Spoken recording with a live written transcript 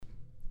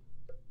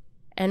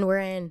And we're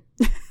in.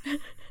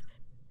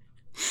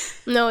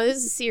 No, this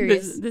is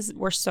serious.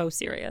 We're so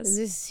serious. This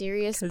is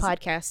serious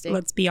podcasting.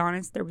 Let's be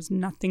honest, there was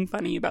nothing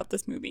funny about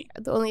this movie.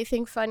 The only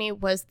thing funny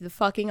was the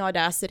fucking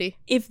audacity.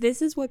 If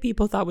this is what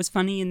people thought was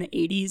funny in the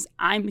 80s,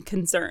 I'm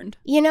concerned.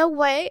 You know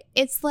what?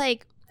 It's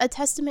like a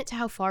testament to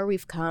how far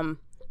we've come.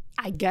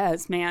 I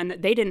guess, man.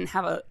 They didn't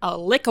have a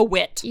lick of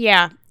wit.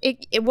 Yeah.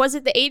 It was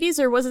it the 80s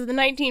or was it the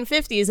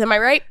 1950s? Am I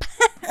right?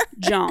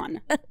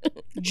 John.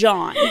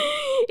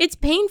 It's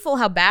painful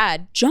how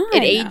bad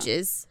it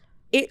ages.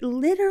 It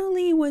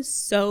literally was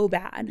so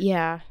bad.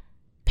 Yeah.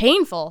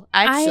 Painful,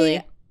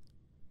 actually.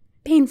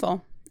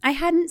 Painful. I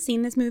hadn't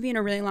seen this movie in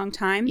a really long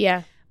time.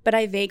 Yeah. But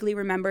I vaguely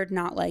remembered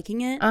not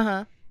liking it.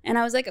 Uh-huh. And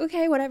I was like,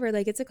 okay, whatever.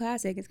 Like, it's a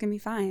classic. It's going to be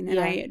fine.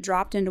 And I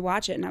dropped in to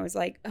watch it. And I was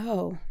like,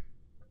 oh,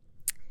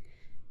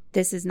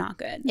 this is not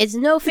good. It's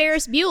no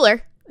Ferris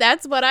Bueller.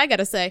 That's what I got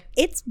to say.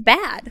 It's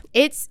bad.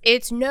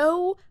 It's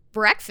no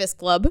Breakfast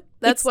Club.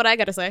 That's what I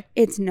got to say.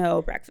 It's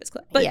no Breakfast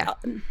Club. But yeah.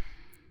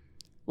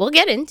 We'll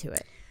get into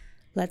it.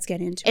 Let's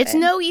get into it. It's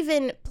no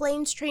even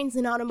Planes, Trains,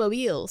 and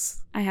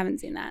Automobiles. I haven't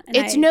seen that.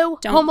 It's no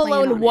Home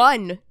Alone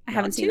 1. I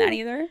haven't seen that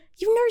either.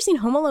 You've never seen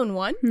Home Alone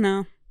 1?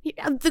 No.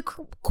 The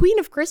Queen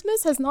of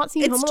Christmas has not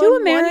seen Home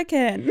Alone 1? It's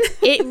too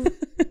American.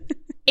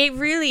 It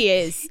really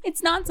is.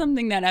 It's not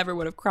something that ever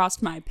would have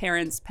crossed my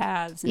parents'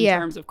 paths in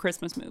terms of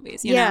Christmas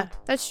movies. You know?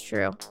 That's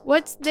true.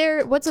 What's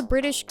a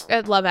British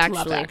Love Actually?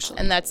 Love Actually.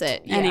 And that's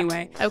it. Yeah.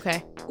 Anyway.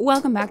 Okay.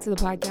 Welcome back to the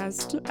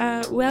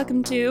podcast.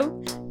 Welcome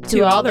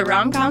to all the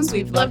rom-coms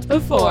we've loved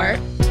before.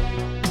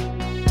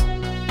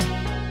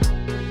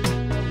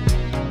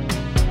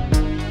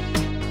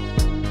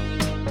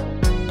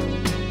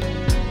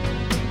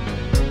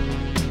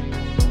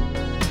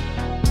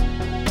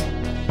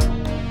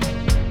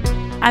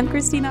 I'm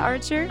Christina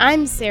Archer.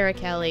 I'm Sarah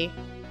Kelly.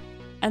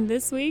 And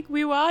this week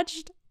we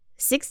watched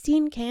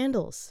 16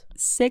 Candles.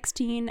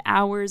 16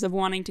 hours of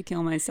wanting to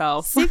kill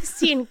myself.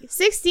 16,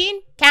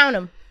 count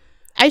them.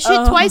 I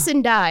shit twice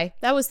and die.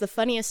 That was the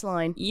funniest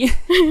line. Yeah.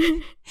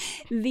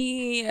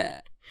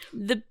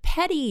 The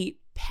petty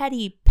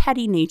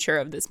nature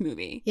of this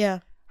movie. Yeah.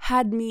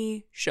 Had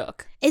me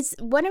shook. It's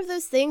one of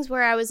those things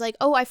where I was like,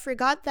 oh, I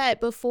forgot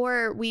that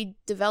before we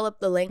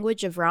developed the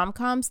language of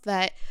rom-coms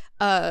that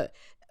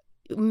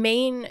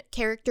main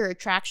character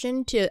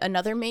attraction to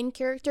another main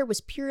character was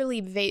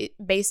purely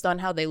based on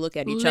how they look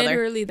at each other.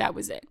 Literally, that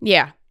was it.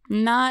 Yeah.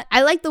 Not.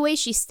 I like the way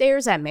she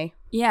stares at me.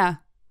 Yeah.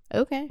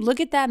 Okay. Look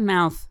at that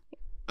mouth.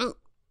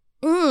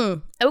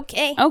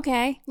 Okay.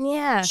 Okay.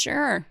 Yeah.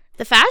 Sure.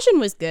 The fashion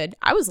was good.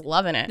 I was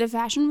loving it. The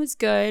fashion was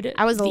good.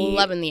 I was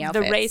loving the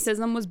outfits. The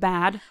racism was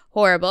bad.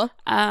 Horrible.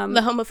 The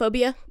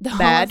homophobia.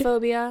 Bad.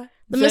 Homophobia.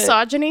 The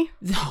misogyny.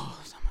 The misogyny.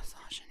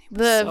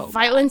 The so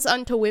violence bad.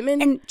 unto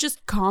women. And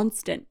just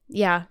constant.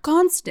 Yeah.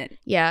 Constant.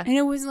 Yeah. And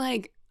it was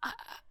like,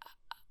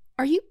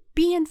 are you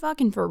being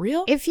fucking for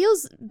real? It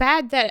feels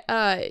bad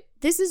that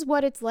this is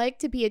what it's like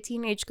to be a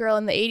teenage girl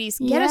in the 80s.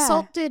 Get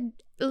assaulted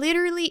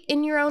literally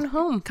in your own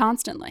home.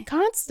 Constantly.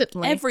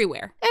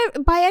 Everywhere.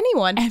 By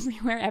anyone.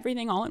 Everywhere.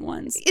 Everything all at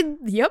once.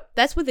 Yep.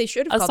 That's what they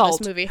should have called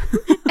this movie.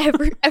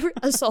 every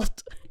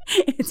assault.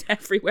 It's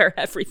everywhere.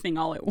 Everything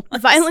all at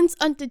once. Violence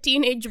unto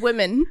teenage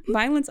women.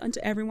 Violence unto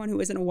everyone who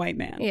isn't a white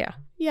man. Yeah.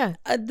 Yeah.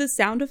 The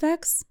sound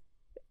effects.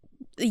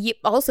 Yep,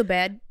 also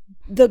bad.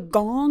 The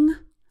gong.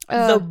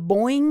 The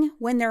boing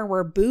when there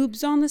were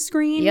boobs on the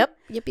screen. Yep.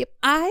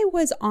 I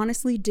was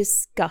honestly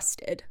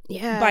disgusted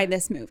by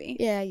this movie.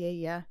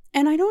 Yeah.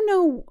 And I don't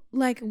know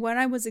like what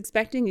I was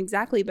expecting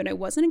exactly, but I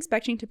wasn't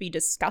expecting to be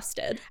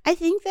disgusted. I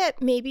think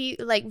that maybe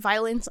like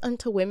violence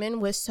unto women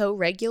was so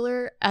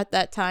regular at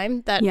that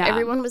time that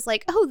everyone was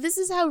like, oh, this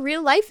is how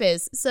real life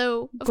is.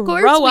 So of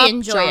course we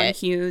enjoy John it.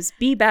 Hughes,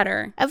 be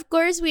better. Of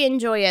course we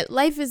enjoy it.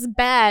 Life is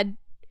bad.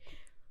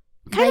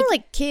 Kind of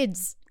like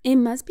kids. It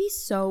must be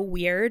so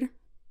weird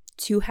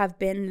to have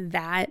been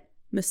that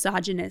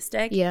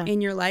misogynistic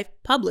in your life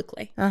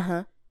publicly.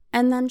 And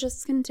then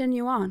just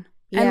continue on.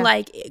 And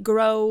like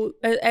grow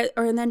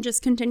and then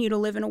just continue to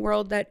live in a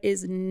world that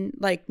is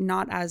like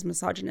not as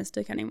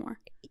misogynistic anymore.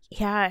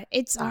 Yeah,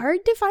 it's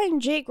hard to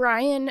find Jake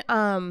Ryan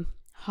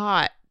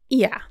hot.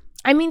 Yeah.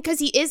 I mean, because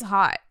he is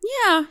hot.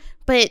 Yeah.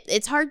 But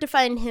it's hard to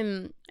find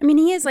him. I mean,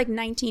 he is like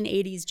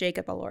 1980s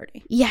Jacob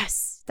Elordi.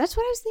 Yes. That's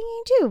what I was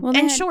thinking too. Well,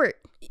 and short.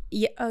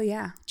 Yeah. Oh,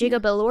 yeah.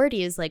 Jacob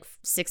Elordi is like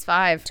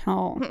 6'5".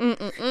 Tall.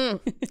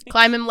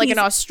 Climb him like an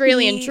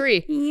Australian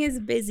tree. He is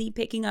busy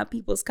picking up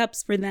people's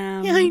cups for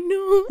them. Yeah, I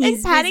know. He's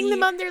and patting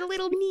them on their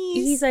little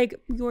knees. He's like,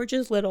 you're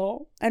just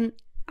little and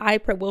I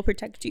will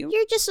protect you.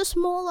 You're just a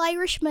small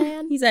Irish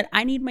man. He said,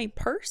 I need my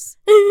purse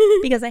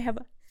because I have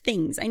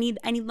things. I need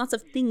lots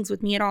of things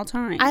with me at all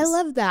times. I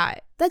love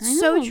that. That's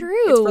so true.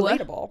 It's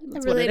relatable.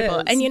 That's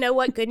relatable. And you know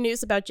what? Good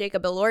news about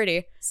Jacob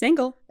Elordi.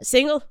 Single.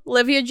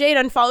 Olivia Jade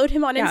unfollowed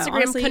him on Instagram.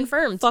 Honestly,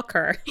 confirmed. Fuck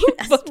her.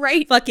 That's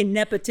right. Fucking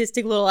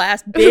nepotistic little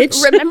ass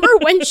bitch. Remember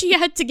when she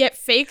had to get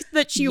faked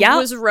that she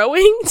was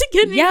rowing to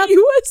get in the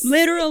U.S.?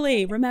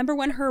 Literally. Remember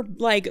when her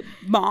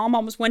mom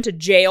almost went to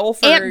jail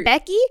for Aunt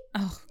Becky?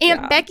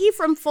 Aunt Becky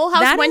from Full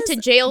House went to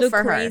jail for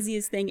her. The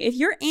craziest thing. If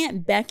you're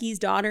Aunt Becky's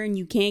daughter and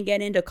you can't get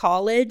into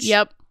college.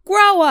 Yep.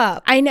 Grow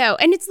up. I know.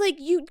 And it's like,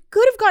 you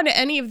could have gone to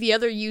any of the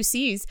other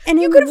UCs. And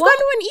you could have gone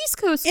to an East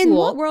Coast school. In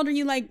what world are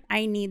you like,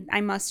 I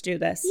must do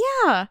this?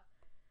 Yeah.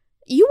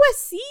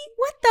 USC?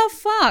 What the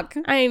fuck?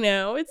 I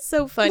know. It's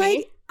so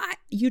funny.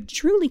 You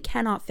truly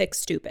cannot fix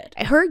stupid.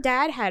 Her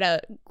dad had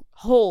a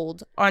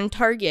hold on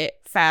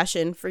Target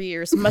fashion for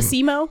years.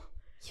 Massimo?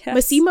 Yes.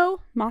 Massimo?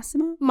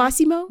 I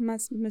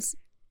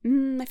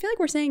feel like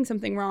we're saying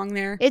something wrong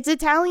there. It's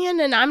Italian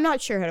and I'm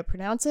not sure how to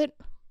pronounce it.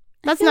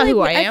 That's not who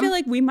I am. I feel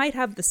like we might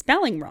have the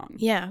spelling wrong.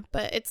 Yeah,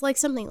 but it's like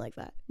something like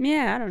that.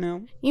 Yeah, I don't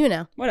know. You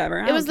know. Whatever.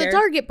 It was the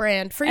Target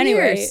brand for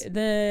years.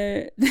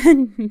 Anyway,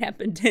 the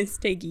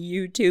nepotistic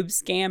YouTube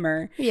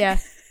scammer. Yeah.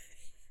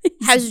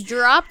 has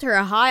dropped her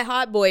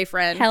hot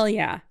boyfriend. Hell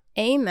yeah.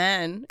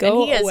 Amen.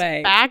 Go and he away.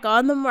 is back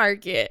on the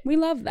market. We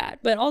love that.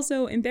 But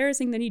also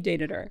embarrassing that he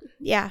dated her.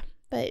 Yeah.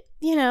 But,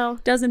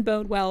 doesn't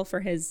bode well for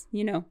his,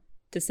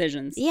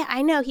 decisions. Yeah,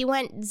 I know. He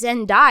went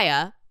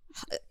Zendaya.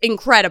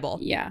 Incredible.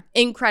 Yeah.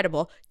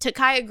 Incredible.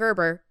 Takaya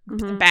Gerber.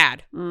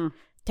 Bad.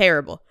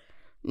 Terrible.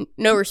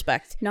 No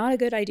respect. Not a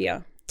good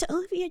idea. To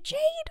Olivia Jade.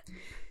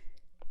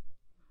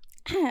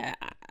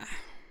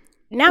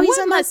 Now he's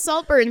on that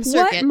Saltburn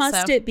circuit. What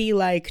must it be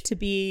like to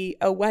be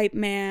a white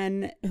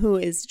man who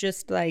is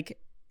just like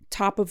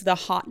top of the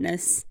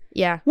hotness?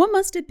 Yeah. What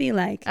must it be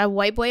like? A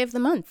white boy of the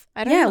month.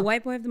 I don't know. Yeah,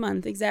 white boy of the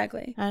month.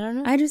 Exactly. I don't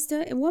know. I just,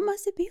 what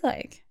must it be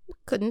like?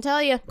 Couldn't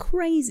tell you.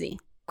 Crazy.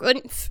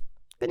 Couldn't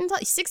tell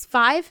you.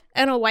 6'5"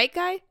 and a white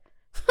guy?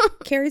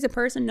 Carries a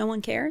person no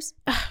one cares.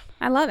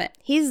 I love it.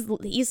 He's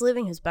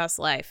living his best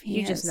life.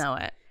 You just know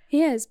it.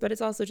 He is, but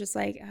it's also just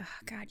like, oh,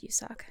 God, you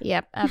suck.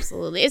 Yep,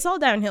 absolutely. It's all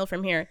downhill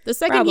from here. The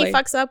second he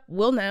fucks up,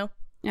 we'll know.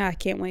 Yeah, I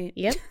can't wait.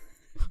 Yep.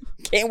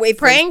 Can't wait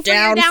for praying for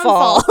your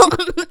downfall.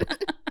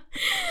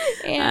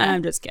 Yeah.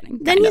 I'm just kidding.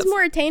 Then he's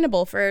more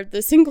attainable for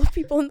the single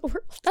people in the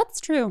world. That's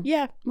true.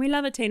 Yeah. We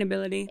love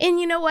attainability. And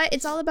you know what?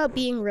 It's all about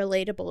being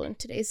relatable in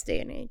today's day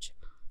and age.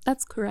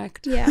 That's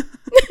correct. Yeah.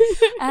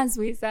 As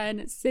we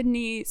said,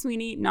 Sydney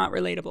Sweeney, not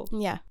relatable.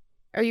 Yeah.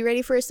 Are you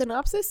ready for a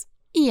synopsis?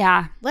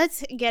 Yeah.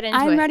 Let's get into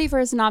it. I'm ready for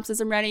a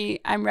synopsis. I'm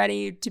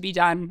ready to be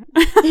done.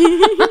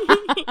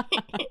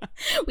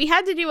 We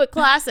had to do a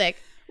classic.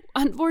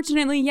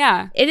 Unfortunately,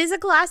 yeah. It is a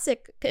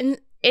classic. It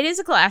is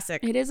a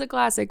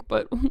classic,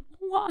 but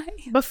why?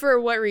 But for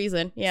what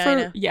reason? Yeah, I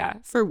know. Yeah,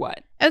 for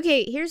what?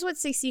 Okay, here's what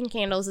 16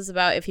 Candles is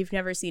about if you've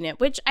never seen it,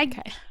 which I'd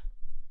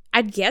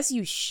guess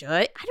you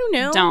should. I don't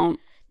know. Don't.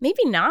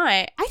 Maybe not.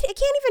 I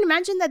can't even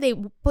imagine that they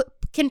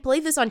can play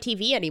this on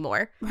TV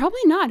anymore.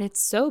 Probably not.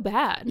 It's so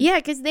bad. Yeah,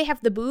 because they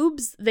have the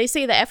boobs. They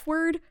say the F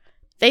word.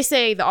 They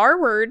say the R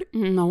word.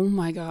 Oh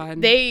my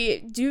God.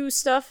 They do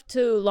stuff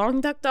to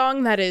Long Duck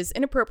Dong that is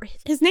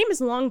inappropriate. His name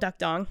is Long Duck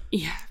Dong.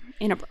 Yeah,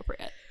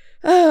 inappropriate.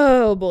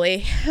 Oh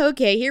boy.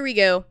 Okay, here we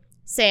go.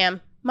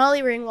 Sam,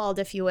 Molly Ringwald,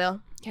 if you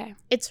will. Okay.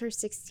 It's her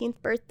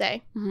 16th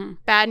birthday.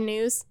 Bad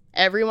news.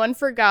 Everyone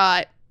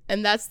forgot.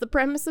 And that's the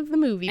premise of the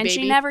movie, and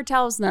baby. she never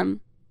tells them.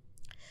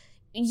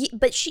 Yeah,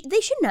 but they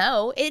should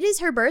know. It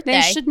is her birthday.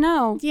 They should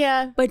know.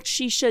 Yeah. But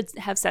she should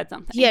have said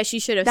something. Yeah, she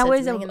should have said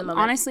something in the moment.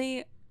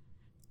 Honestly,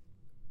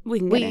 we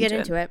can get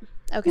into it.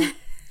 Okay.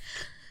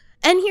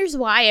 And here's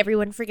why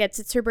everyone forgets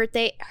it's her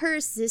birthday. Her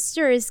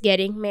sister is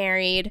getting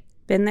married.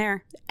 Been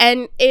there.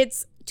 And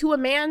it's to a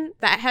man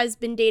that has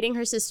been dating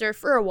her sister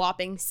for a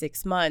whopping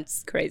 6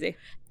 months. Crazy.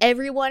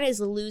 Everyone is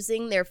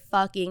losing their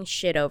fucking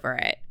shit over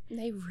it.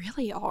 They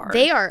really are.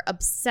 They are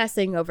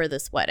obsessing over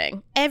this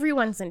wedding.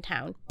 Everyone's in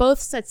town. Both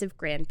sets of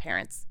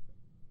grandparents.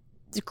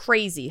 It's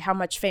crazy how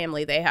much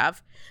family they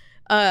have.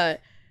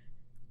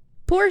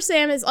 Poor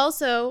Sam is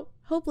also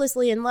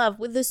hopelessly in love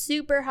with the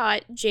super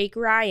hot Jake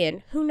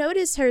Ryan, who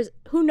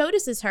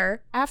notices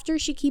her after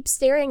she keeps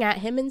staring at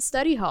him in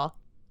study hall.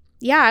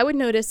 Yeah, I would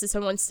notice if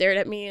someone stared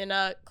at me in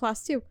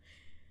class 2.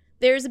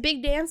 There's a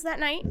big dance that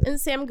night, and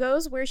Sam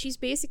goes where she's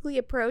basically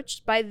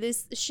approached by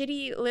this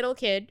shitty little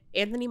kid,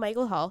 Anthony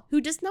Michael Hall, who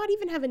does not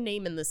even have a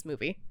name in this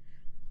movie.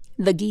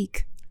 The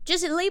geek.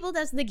 Just labeled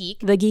as the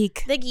geek. The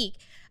geek. The geek.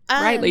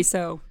 Rightly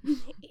so.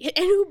 And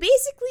who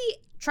basically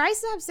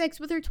tries to have sex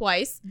with her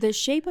twice. The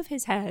shape of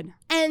his head.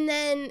 And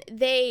then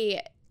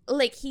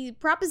he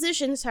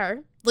propositions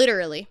her,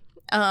 literally.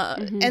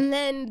 And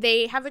then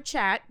they have a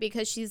chat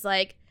because she's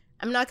like,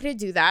 I'm not going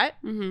to do that.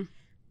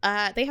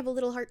 They have a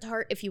little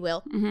heart-to-heart, if you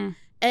will.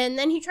 And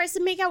then he tries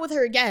to make out with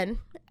her again.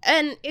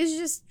 And it's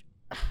just,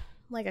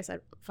 like I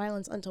said,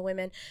 violence unto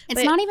women.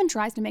 It's not even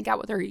tries to make out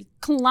with her. He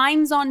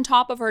climbs on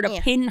top of her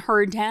to pin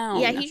her down.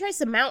 Yeah, he tries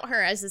to mount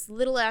her as this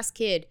little-ass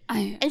kid.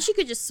 And she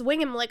could just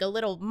swing him like a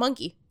little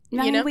monkey.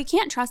 we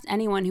can't trust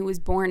anyone who was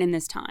born in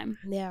this time.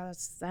 Yeah,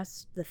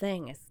 that's the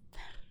thing.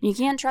 You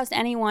can't trust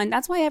anyone.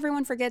 That's why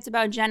everyone forgets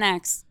about Gen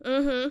X.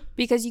 Mm-hmm.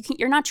 Because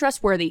you're not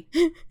trustworthy.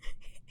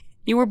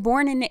 You were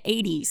born in the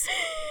 80s.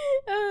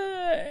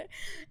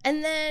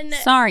 And then...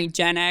 Sorry,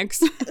 Gen X.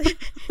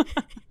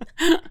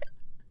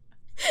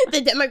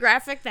 The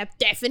demographic that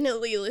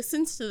definitely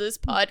listens to this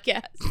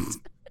podcast.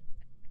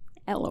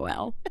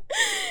 LOL.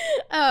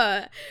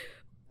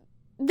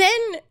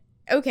 Then,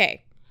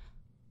 okay.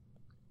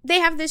 They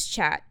have this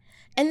chat.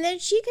 And then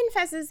she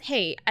confesses,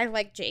 hey, I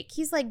like Jake.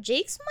 He's like,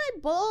 Jake's my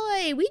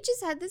boy. We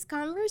just had this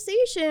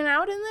conversation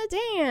out in the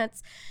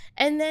dance.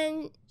 And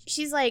then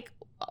she's like,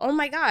 oh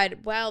my God,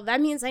 well,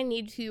 that means I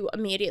need to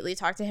immediately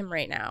talk to him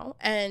right now.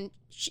 And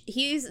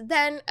he's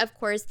then, of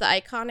course, the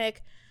iconic,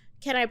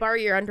 can I borrow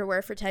your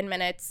underwear for 10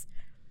 minutes?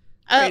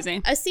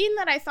 Crazy. A scene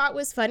that I thought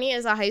was funny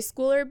as a high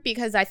schooler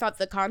because I thought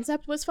the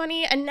concept was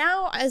funny. And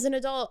now as an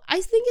adult,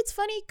 I think it's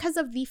funny because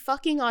of the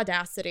fucking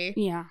audacity.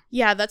 Yeah.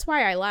 Yeah, that's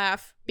why I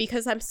laugh,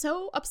 because I'm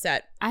so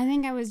upset. I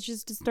think I was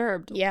just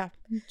disturbed. Yeah.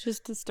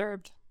 Just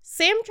disturbed.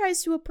 Sam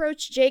tries to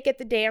approach Jake at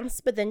the dance,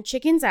 but then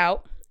chickens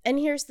out. And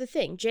here's the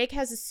thing. Jake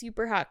has a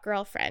super hot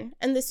girlfriend.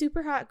 And the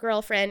super hot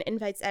girlfriend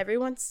invites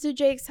everyone to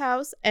Jake's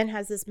house and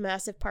has this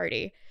massive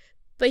party.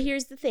 But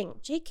here's the thing.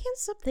 Jake can't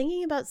stop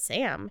thinking about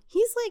Sam.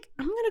 He's like,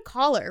 I'm going to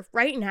call her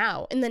right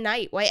now in the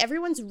night while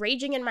everyone's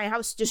raging in my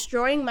house,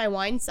 destroying my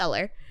wine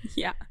cellar.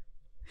 Yeah.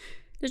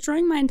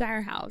 Destroying my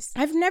entire house.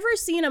 I've never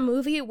seen a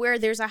movie where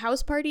there's a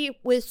house party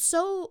with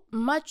so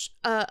much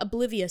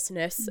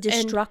obliviousness.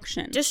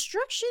 Destruction.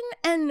 Destruction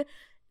and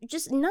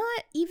just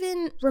not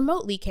even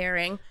remotely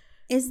caring.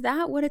 Is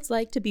that what it's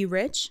like to be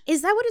rich?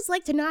 Is that what it's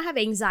like to not have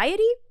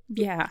anxiety?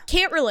 Yeah.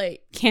 Can't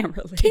relate. Can't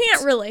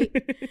relate.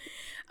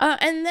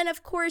 And then,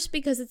 of course,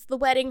 because it's the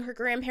wedding, her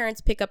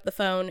grandparents pick up the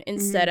phone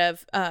instead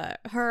of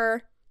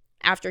her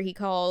after he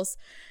calls.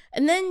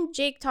 And then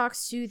Jake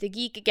talks to the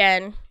geek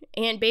again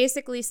and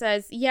basically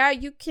says, yeah,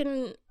 you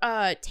can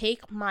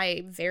take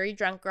my very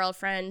drunk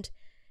girlfriend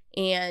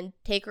and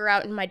take her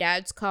out in my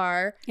dad's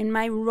car. In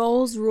my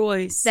Rolls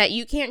Royce. That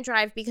you can't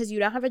drive because you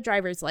don't have a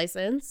driver's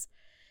license.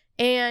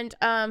 And,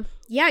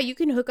 yeah, you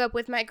can hook up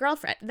with my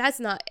girlfriend. It's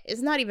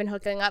not even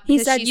hooking up. He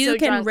said you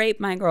can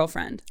rape my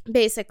girlfriend.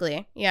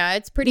 Basically. Yeah,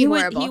 it's pretty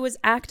horrible. He was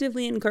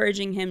actively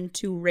encouraging him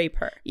to rape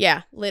her.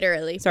 Yeah,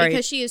 literally. Sorry.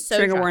 Because she is so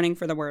Trigger drunk. warning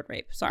for the word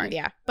rape. Sorry.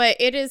 Yeah. But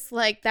it is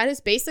like, that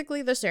is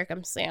basically the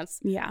circumstance.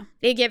 Yeah.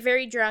 They get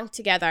very drunk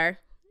together.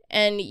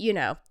 And,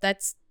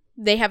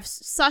 they have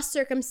sus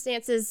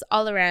circumstances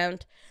all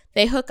around.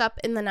 They hook up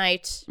in the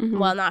night. Mm-hmm.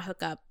 Well, not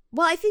hook up.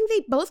 Well, I think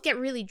they both get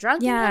really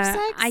drunk and have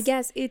sex. I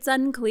guess it's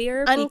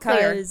unclear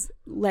because,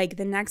 like,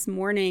 the next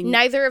morning,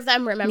 neither of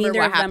them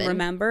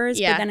remembers.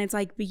 Yeah. But then it's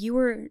like, but you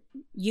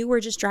were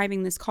just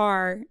driving this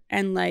car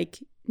and, like,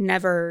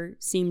 never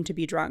seemed to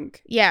be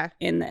drunk. Yeah.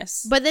 In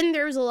this. But then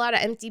there was a lot of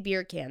empty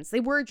beer cans.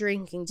 They were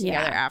drinking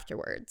together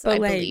afterwards, but I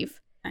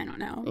believe. I don't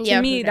know.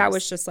 To me, that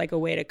was just, like, a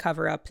way to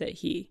cover up that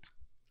he...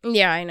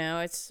 Yeah, I know.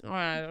 It's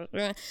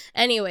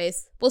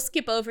anyways, we'll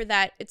skip over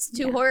that. It's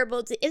too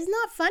horrible. It's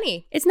not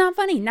funny. It's not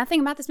funny.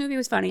 Nothing about this movie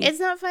was funny. It's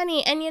not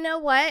funny. And you know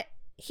what?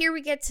 Here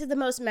we get to the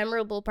most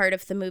memorable part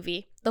of the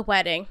movie, the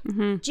wedding.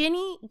 Mm-hmm.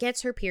 Ginny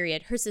gets her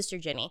period. Her sister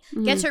Ginny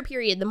gets her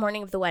period the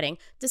morning of the wedding.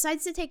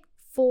 Decides to take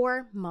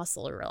 4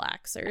 muscle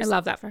relaxers. I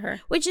love that for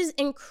her. Which is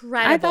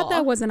incredible. I thought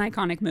that was an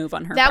iconic move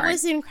on her part. That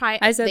was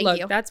incredible. I said,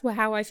 look, that's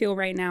how I feel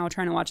right now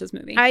trying to watch this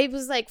movie. I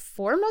was like,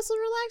 4 muscle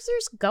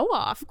relaxers? Go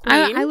off,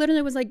 queen. I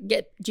literally was like,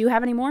 do you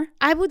have any more?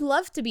 I would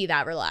love to be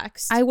that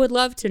relaxed. I would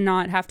love to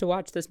not have to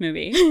watch this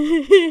movie.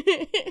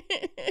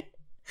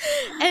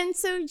 And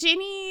so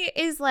Ginny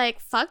is like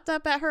fucked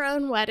up at her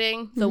own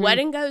wedding. The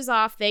wedding goes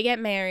off. They get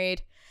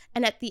married.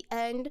 And at the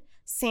end,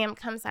 Sam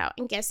comes out.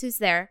 And guess who's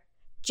there?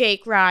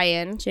 Jake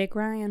Ryan.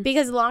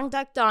 Because Long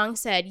Duck Dong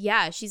said,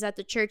 yeah, she's at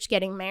the church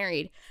getting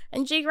married.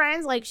 And Jake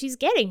Ryan's like, she's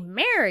getting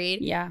married?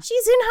 Yeah.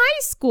 She's in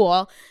high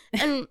school.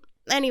 And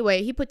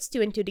anyway, he puts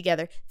 2 and 2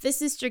 together. The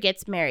sister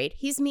gets married.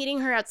 He's meeting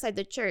her outside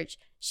the church.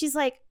 She's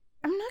like,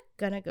 I'm not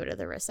gonna go to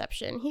the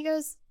reception. He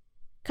goes,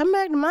 come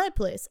back to my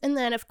place. And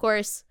then, of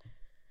course,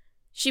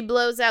 she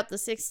blows out the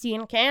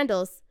 16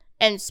 candles.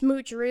 And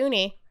Smooch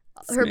Rooney,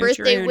 her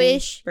birthday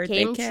wish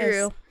came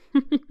true.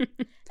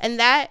 And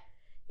that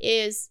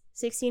is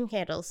 16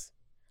 candles.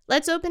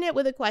 Let's open it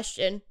with a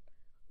question.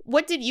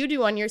 What did you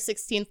do on your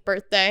 16th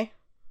birthday?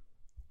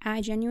 I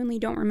genuinely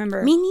don't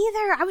remember. Me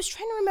neither. I was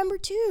trying to remember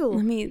too.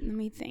 Let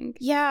me think.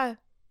 Yeah.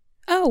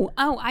 Oh,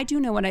 I do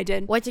know what I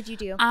did. What did you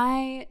do?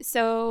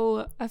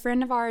 So a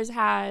friend of ours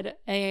had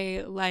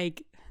a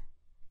like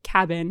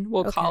cabin,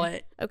 we'll call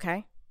it.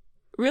 Okay.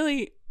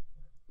 Really,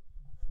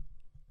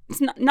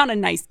 it's not a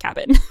nice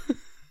cabin.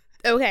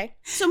 Okay.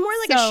 So more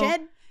like a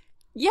shed?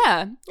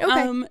 Yeah.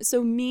 Okay.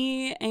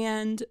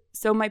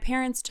 So my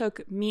parents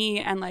took me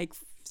and like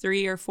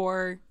 3 or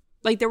 4,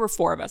 like there were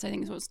 4 of us, I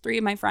think. So it was 3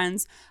 of my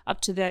friends up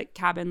to the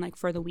cabin like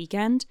for the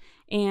weekend.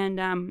 And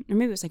or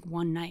maybe it was like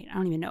one night. I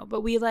don't even know.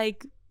 But we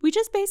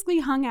just basically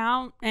hung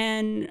out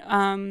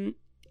and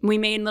We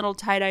made little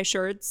tie-dye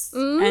shirts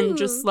and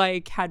just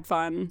like had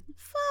fun.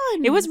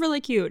 Fun. It was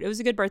really cute. It was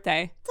a good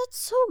birthday. That's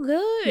so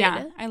good.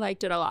 Yeah, I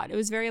liked it a lot. It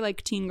was very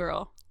like teen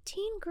girl.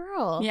 Teen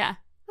girl. Yeah.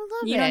 I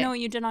love it. You don't know what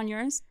you did on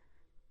yours?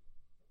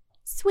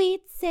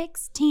 Sweet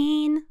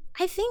 16.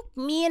 I think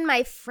me and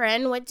my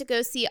friend went to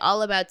go see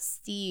All About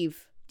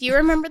Steve. Do you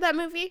remember that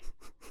movie?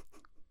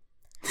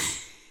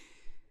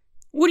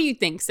 What do you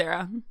think,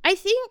 Sarah? I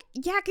think,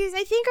 because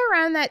I think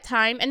around that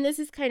time, and this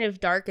is kind of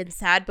dark and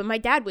sad, but my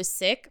dad was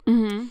sick.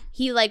 Mm-hmm.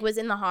 He like was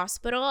in the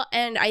hospital,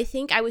 and I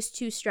think I was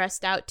too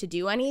stressed out to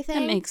do anything.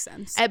 That makes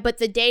sense. But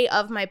the day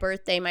of my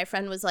birthday, my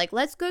friend was like,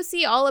 let's go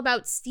see All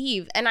About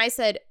Steve. And I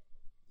said,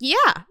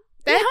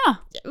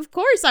 of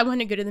course I want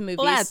to go to the movies.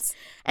 Let's.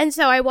 And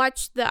so I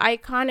watched the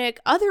iconic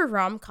other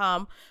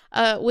rom-com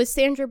with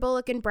Sandra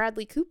Bullock and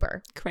Bradley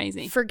Cooper.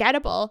 Crazy.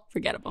 Forgettable.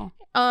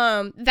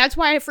 That's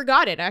why I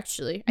forgot it,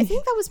 actually. I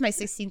think that was my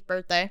 16th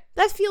birthday.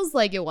 That feels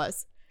like it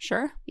was.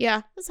 Sure.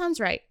 Yeah, that sounds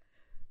right.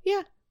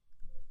 Yeah.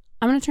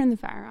 I'm going to turn the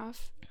fire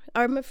off.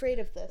 I'm afraid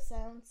of the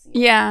sounds.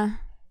 Yeah.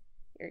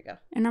 Here you go.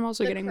 And I'm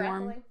also getting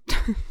warm.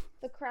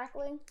 The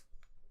crackling.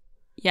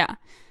 Yeah.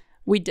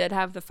 We did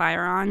have the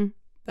fire on,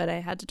 but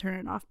I had to turn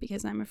it off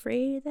because I'm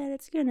afraid that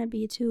it's going to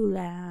be too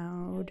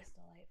loud.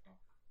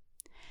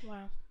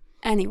 Wow.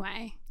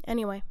 Anyway.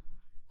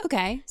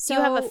 Okay. So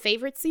do you have a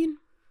favorite scene?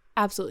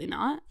 Absolutely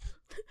not.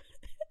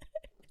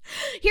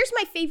 Here's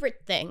my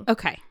favorite thing.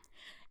 Okay.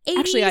 80s,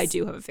 actually, I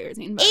do have a favorite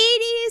scene. But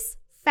 80s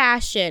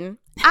fashion.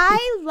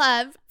 I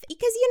love,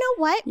 because you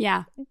know what?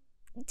 Yeah.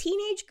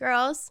 Teenage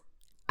girls,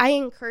 I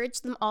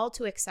encourage them all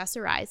to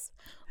accessorize.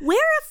 Wear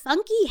a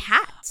funky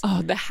hat.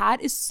 Oh, the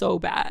hat is so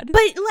bad.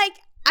 But like,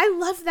 I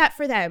love that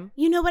for them.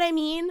 You know what I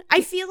mean?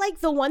 I feel like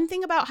the one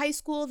thing about high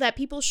school that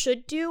people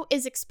should do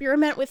is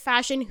experiment with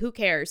fashion. Who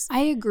cares?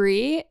 I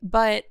agree,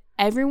 but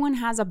everyone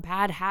has a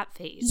bad hat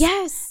face.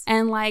 Yes.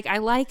 And like, I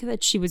like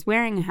that she was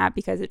wearing a hat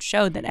because it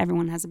showed that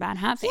everyone has a bad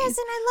hat face. Yes,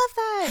 and I love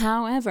that.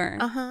 However,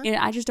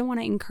 I just don't want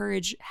to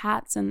encourage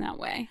hats in that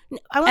way.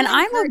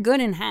 I look good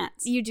in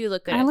hats. You do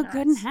look good. I look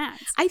good in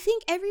hats. I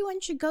think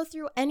everyone should go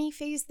through any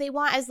phase they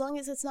want as long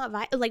as it's not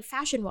like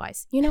fashion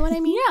wise. You know what I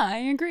mean? Yeah, I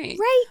agree.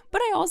 Right.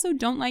 But I also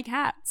don't like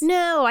hats.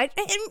 No, it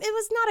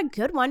was not a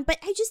good one. But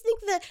I just think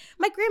that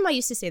my grandma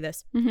used to say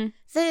this. Mm-hmm.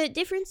 The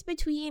difference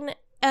between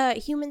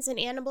humans and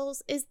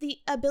animals is the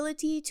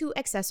ability to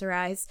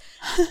accessorize.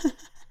 And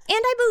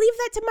I believe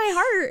that to my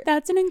heart.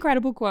 That's an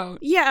incredible quote.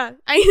 Yeah.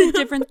 The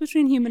difference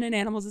between human and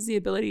animals is the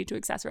ability to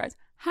accessorize.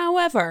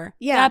 However,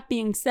 that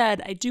being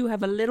said, I do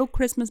have a little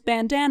Christmas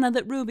bandana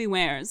that Ruby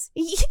wears.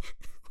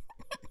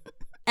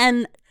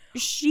 And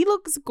she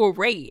looks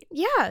great.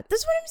 Yeah,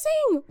 that's what I'm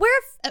saying.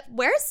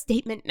 Wear a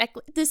statement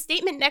necklace. The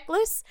statement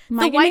necklace.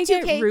 Am I going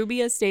to get Ruby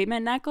a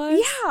statement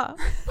necklace? Yeah.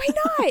 Why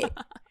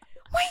not?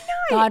 Why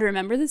not? God,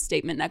 remember the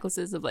statement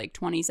necklaces of like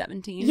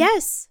 2017?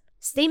 Yes.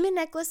 Statement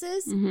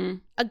necklaces. Mm-hmm.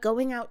 A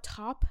going out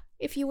top,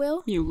 if you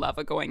will. You love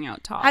a going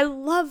out top. I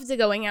love the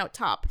going out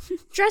top.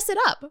 Dress it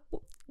up.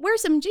 Wear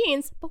some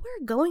jeans, but wear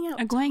a going out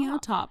top. A going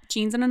out top.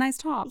 Jeans and a nice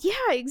top.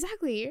 Yeah,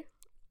 exactly.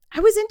 I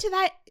was into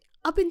that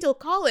up until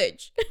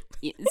college.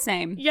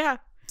 Same. Yeah.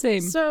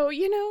 Same. So,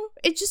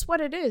 it's just what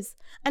it is.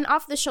 And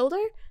off the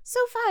shoulder, so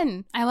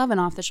fun. I love an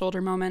off the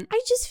shoulder moment.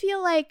 I just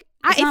feel like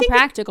it's not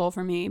practical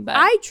for me, but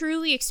I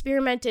truly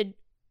experimented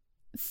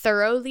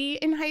thoroughly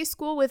in high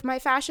school with my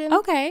fashion.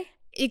 Okay.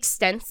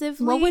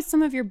 Extensively. What was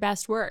some of your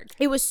best work?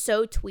 It was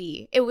so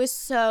twee. It was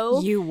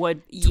so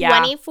 2014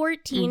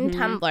 2014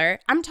 Tumblr.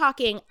 I'm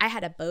talking, I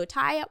had a bow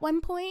tie at one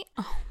point.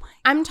 Oh my God.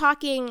 I'm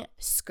talking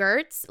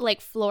skirts,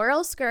 like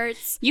floral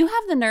skirts. You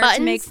have the nerve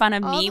to make fun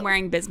of me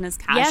wearing business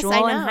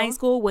casual in high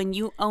school when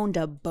you owned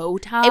a bow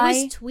tie. It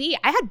was twee.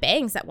 I had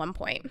bangs at one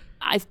point.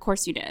 Of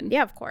course you did.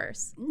 Yeah, of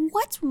course.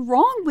 What's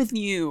wrong with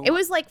you? It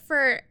was like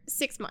for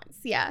 6 months.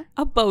 Yeah.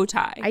 A bow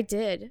tie. I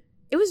did.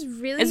 It was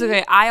really... It's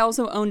okay. I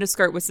also owned a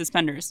skirt with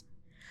suspenders.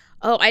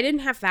 Oh, I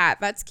didn't have that.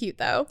 That's cute,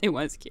 though. It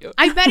was cute.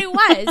 I bet it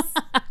was.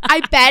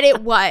 I bet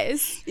it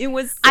was. It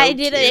was so I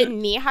did a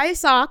knee-high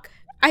sock.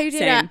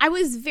 Same. I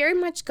was very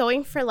much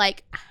going for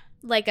like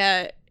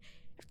a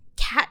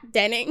Kat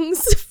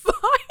Dennings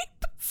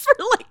vibe for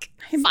like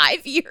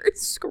 5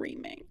 years.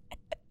 Screaming.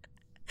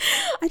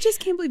 I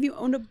just can't believe you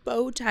owned a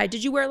bow tie.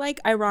 Did you wear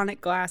like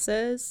ironic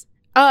glasses?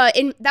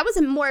 That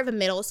was more of a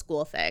middle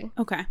school thing.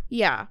 Okay.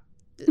 Yeah.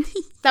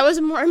 That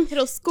was more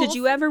middle school. Did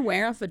you ever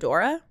wear a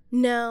fedora?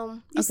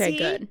 No. Okay,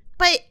 good.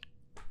 But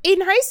in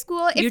high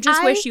school, you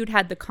just wish you'd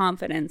had the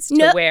confidence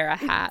to wear a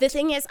hat. The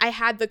thing is, I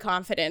had the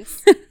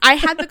confidence. I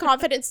had the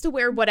confidence to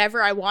wear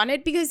whatever I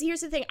wanted because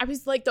here's the thing. I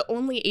was like the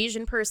only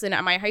Asian person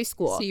at my high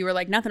school. So you were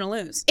like, nothing to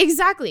lose.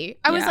 Exactly.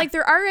 I was like,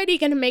 they're already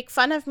going to make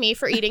fun of me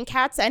for eating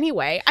cats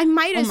anyway. I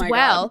might as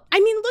well. God. I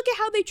mean, look at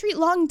how they treat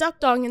Long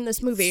Duck Dong in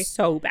this movie.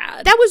 So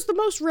bad. That was the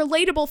most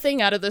relatable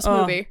thing out of this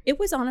movie. It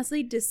was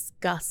honestly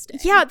disgusting.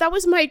 Yeah, that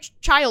was my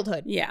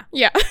childhood. Yeah.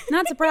 Yeah.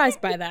 Not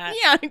surprised by that.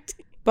 Yeah.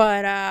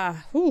 But,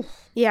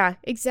 yeah,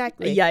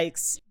 exactly.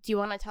 Yikes. Do you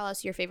want to tell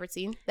us your favorite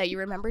scene that you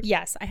remembered?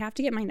 Yes, I have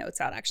to get my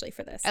notes out actually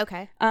for this.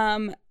 Okay.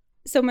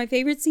 So my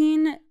favorite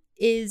scene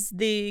is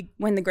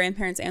when the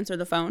grandparents answer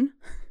the phone.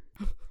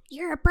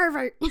 You're a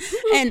pervert.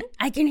 And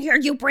I can hear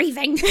you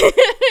breathing.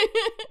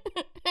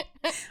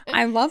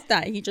 I love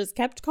that. He just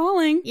kept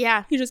calling.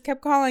 Yeah. He just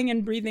kept calling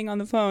and breathing on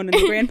the phone. And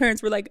the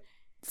grandparents were like,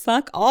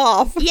 fuck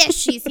off. Yes,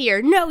 she's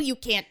here. No, you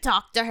can't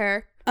talk to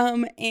her.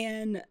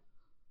 And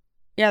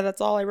yeah,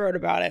 that's all I wrote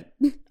about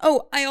it.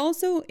 Oh, I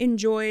also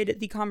enjoyed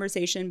the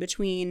conversation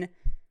between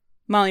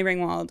Molly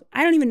Ringwald.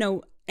 I don't even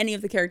know any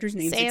of the characters'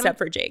 names except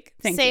for Jake.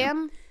 Thank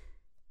you.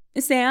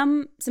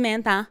 Sam,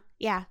 Samantha.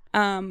 Yeah.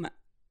 And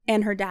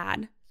her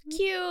dad.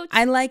 Cute.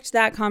 I liked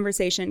that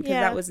conversation because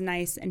that was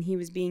nice, and he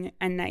was being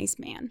a nice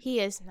man. He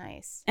is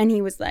nice. And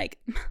he was like,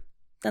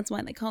 that's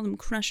why they call them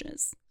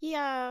crushes.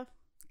 Yeah.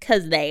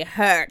 Because they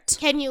hurt.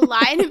 Can you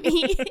lie to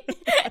me?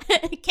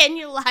 Can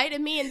you lie to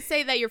me and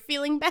say that you're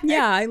feeling better?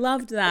 Yeah, I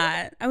loved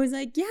that. I was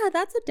like, yeah,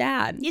 that's a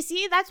dad. You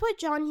see, that's what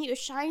John Hughes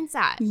shines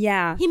at.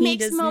 Yeah. He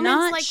makes does moments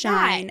not like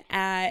shine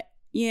that. At,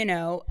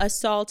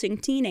 assaulting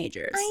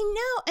teenagers. I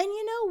know. And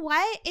you know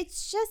what?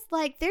 It's just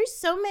like, there's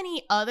so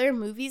many other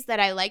movies that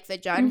I like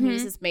that John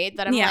Hughes has made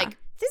that I'm like,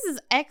 this is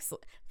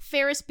excellent.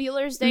 Ferris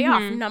Bueller's Day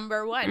Off,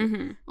 number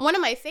one. One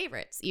of my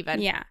favorites,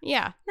 even. Yeah.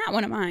 Yeah. Not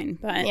one of mine,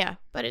 but. Yeah,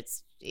 but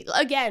it's,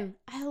 again,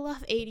 I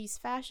love 80s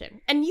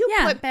fashion. And you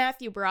put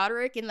Matthew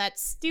Broderick in that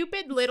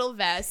stupid little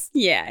vest.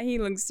 Yeah, he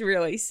looks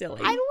really silly.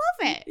 I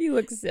love it. He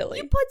looks silly.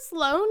 You put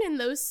Sloane in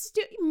those,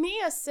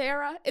 Mia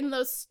Sara in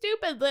those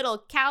stupid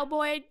little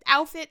cowboy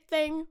outfit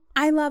thing.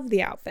 I love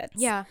the outfits.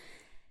 Yeah.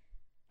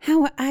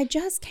 How I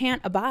just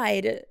can't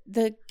abide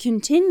the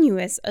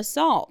continuous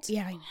assault.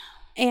 Yeah, I know.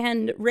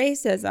 And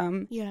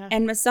racism. Yeah.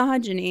 And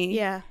misogyny.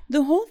 Yeah.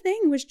 The whole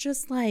thing was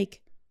just like,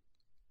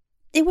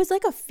 it was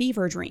like a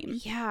fever dream.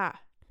 Yeah.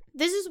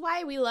 This is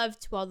why we love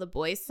To All the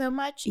Boys so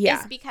much. Yeah.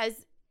 Is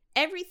because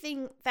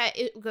everything that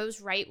it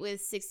goes right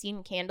with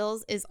 16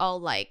 Candles is all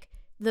like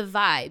the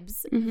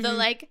vibes,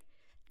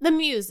 the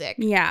music.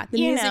 Yeah,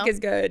 the music is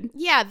good.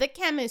 Yeah, the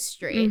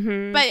chemistry.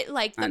 But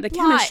like the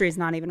chemistry is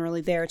not even really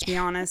there, to be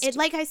honest. It,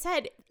 like I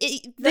said,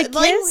 the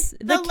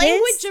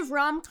language of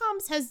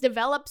rom-coms has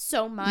developed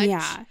so much.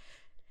 Yeah.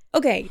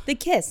 Okay, the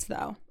kiss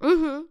though.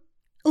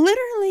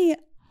 Literally,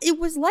 it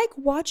was like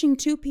watching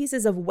two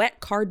pieces of wet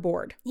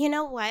cardboard. You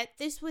know what?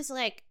 This was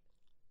like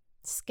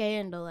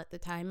scandal at the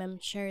time, I'm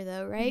sure,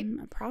 though, right?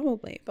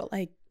 Probably, but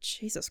like,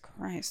 Jesus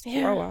Christ,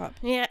 grow up.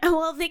 Yeah,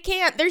 well, they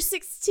can't. They're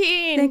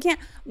 16. They can't.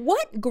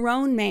 What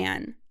grown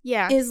man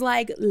is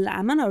like,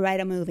 I'm going to write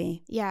a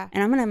movie. Yeah.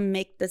 And I'm going to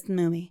make this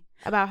movie.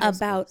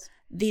 About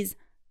these,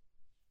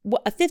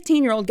 a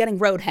 15-year-old getting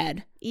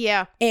roadhead.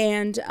 Yeah.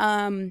 And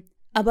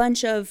a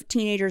bunch of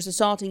teenagers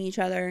assaulting each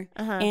other.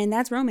 And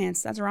that's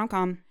romance. That's a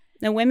rom-com.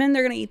 The women,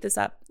 they're going to eat this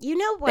up. You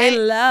know what? They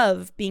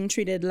love being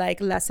treated like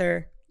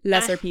lesser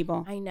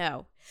people. I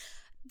know.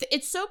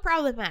 It's so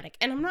problematic,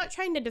 and I'm not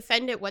trying to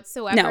defend it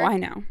whatsoever. No, I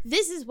know.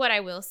 This is what I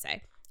will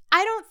say.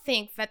 I don't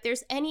think that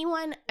there's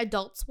anyone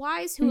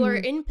adults-wise who are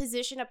in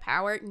position of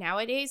power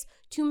nowadays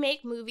to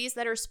make movies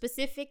that are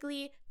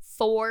specifically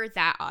for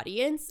that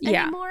audience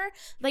anymore.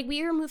 Like,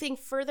 we are moving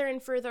further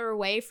and further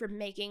away from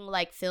making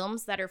like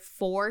films that are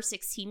for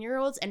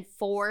 16-year-olds and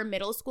for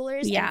middle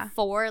schoolers and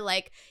for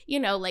like,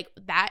 like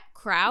that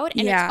crowd.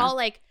 And it's all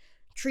like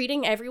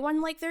treating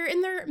everyone like they're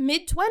in their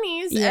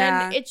mid-20s.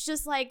 And it's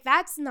just like,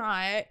 that's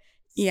not.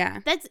 Yeah.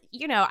 That's,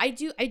 I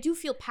do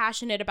feel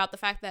passionate about the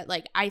fact that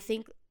like, I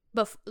think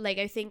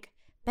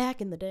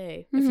back in the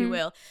day, if you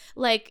will,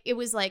 like it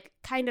was like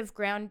kind of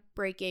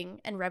groundbreaking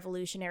and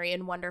revolutionary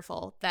and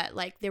wonderful that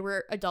like there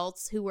were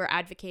adults who were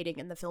advocating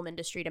in the film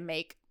industry to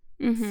make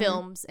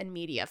films and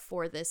media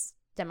for this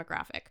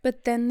demographic.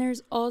 But then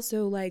there's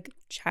also like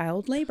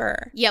child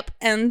labor. Yep.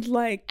 And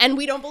like, and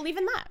we don't believe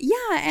in that.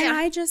 Yeah. And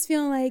I just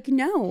feel like,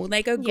 no,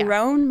 like a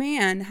grown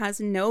man has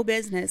no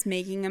business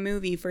making a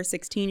movie for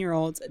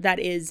 16-year-olds that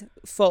is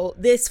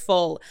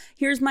full.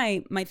 Here's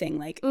my thing.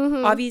 Like,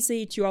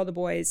 obviously To All the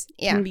Boys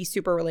can be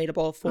super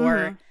relatable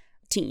for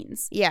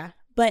teens. Yeah.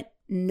 But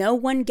no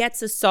one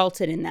gets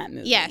assaulted in that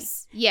movie.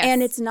 Yes.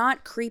 And it's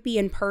not creepy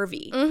and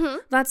pervy.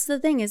 That's the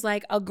thing, is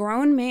like a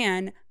grown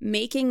man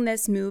making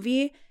this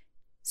movie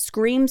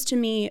screams to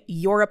me,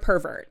 you're a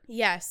pervert.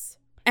 Yes.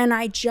 And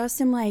I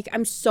just am like,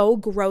 I'm so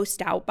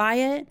grossed out by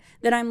it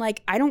that I'm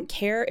like, I don't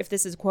care if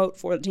this is quote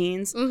for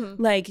teens.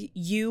 Like,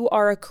 you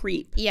are a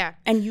creep. Yeah.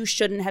 And you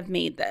shouldn't have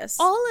made this.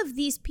 All of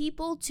these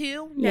people,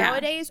 too,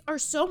 nowadays are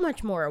so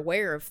much more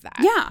aware of that.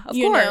 Yeah, of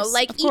course.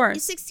 Like, of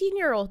course.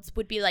 16-year-olds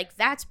would be like,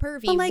 that's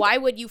pervy. Like, why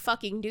would you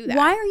fucking do that?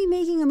 Why are you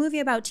making a movie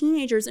about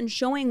teenagers and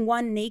showing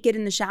one naked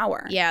in the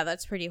shower? Yeah,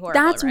 that's pretty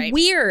horrible, That's right?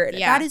 weird.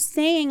 Yeah. That is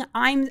saying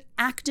I'm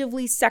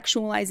actively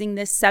sexualizing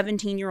this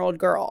 17-year-old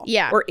girl.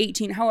 Yeah. Or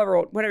 18, however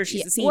old, whatever,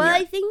 she's a senior. Well,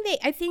 I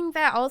think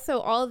that also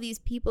all of these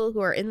people who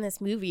are in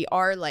this movie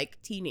are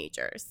like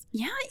teenagers.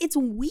 Yeah, it's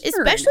weird.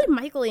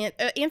 Especially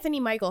Anthony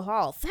Michael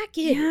Hall. That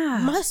kid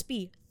must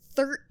be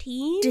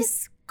 13.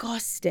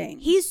 Disgusting.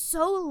 He's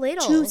so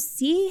little. To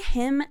see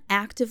him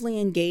actively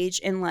engage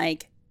in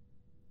like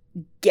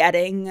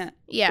getting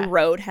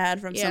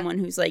roadhead from someone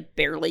who's like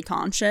barely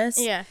conscious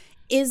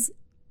is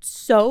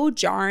so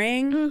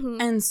jarring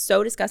and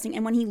so disgusting.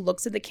 And when he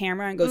looks at the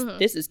camera and goes,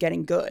 this is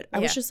getting good, I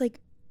was just like,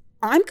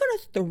 I'm going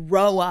to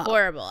throw up.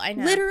 Horrible, I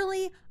know.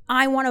 Literally,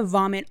 I want to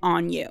vomit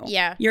on you.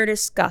 Yeah. You're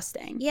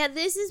disgusting. Yeah,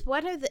 this is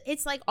one of the,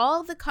 it's like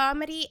all the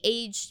comedy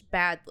aged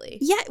badly.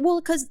 Yeah,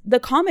 well, because the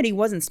comedy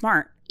wasn't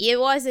smart. It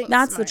wasn't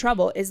That's smart. the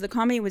trouble, is the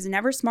comedy was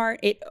never smart.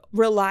 It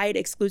relied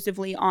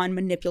exclusively on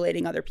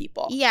manipulating other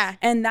people. Yeah.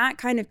 And that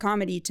kind of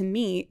comedy, to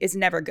me, is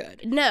never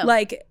good. No.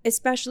 Like,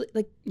 especially,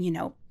 like, you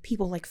know,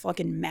 people like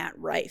fucking Matt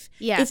Rife.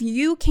 Yeah. If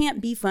you can't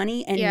be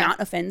funny and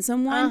not offend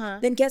someone,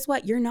 then guess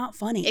what? You're not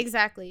funny.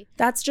 Exactly.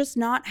 That's just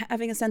not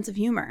having a sense of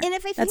humor. And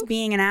if I think, that's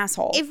being an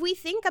asshole. If we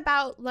think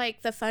about,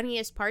 like, the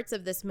funniest parts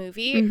of this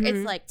movie,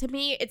 it's like, to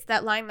me, it's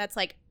that line that's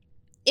like,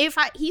 if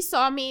he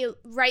saw me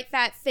write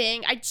that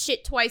thing, I'd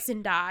shit twice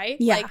and die.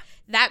 Yeah. Like,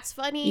 that's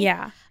funny.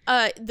 Yeah.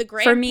 The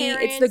grandparents. For me,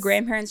 it's the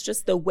grandparents,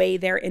 just the way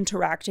they're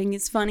interacting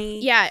is funny.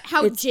 Yeah.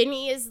 How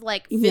Ginny is,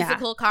 like,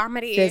 physical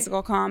comedy.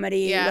 Physical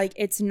comedy. Yeah. Like,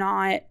 it's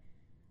not.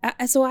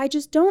 So I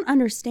just don't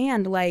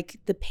understand, like,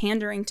 the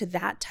pandering to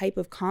that type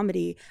of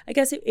comedy. I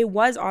guess it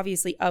was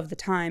obviously of the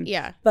time.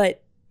 Yeah.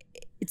 But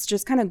it's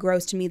just kind of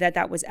gross to me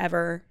that was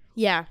ever.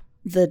 Yeah.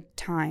 The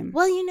time.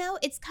 Well, you know,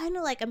 it's kind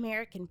of like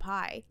American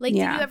Pie. Like,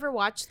 did you ever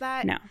watch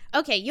that? No.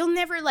 Okay, you'll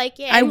never like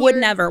it. I would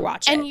never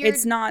watch it.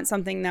 It's not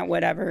something that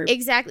would ever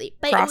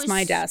cross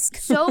my desk.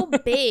 So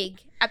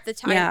big at the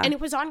time. And it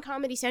was on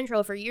Comedy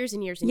Central for years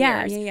and years and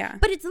years. Yeah.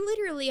 But it's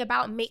literally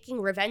about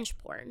making revenge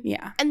porn.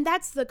 Yeah. And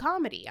that's the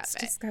comedy of it. It's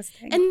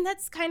disgusting. And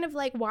that's kind of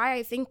like why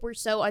I think we're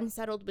so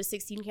unsettled with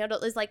 16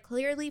 Candles, is like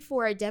clearly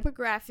for a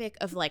demographic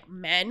of like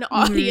men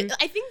audience.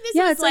 I think this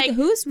is like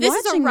who's this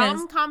is a watching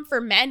rom-com for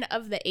men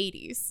of the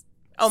 80s.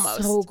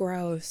 Almost. So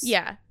gross.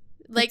 Yeah.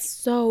 Like, it's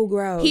so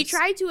gross. He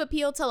tried to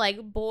appeal to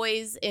like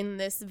boys in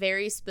this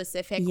very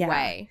specific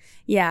way.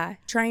 Yeah.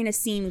 Trying to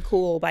seem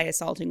cool by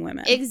assaulting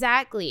women.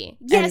 Exactly.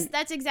 Yes,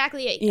 that's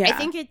exactly it. Yeah.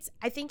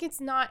 I think it's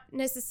not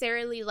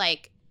necessarily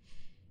like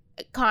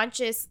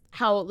conscious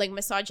how like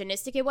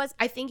misogynistic it was.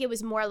 I think it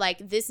was more like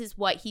this is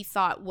what he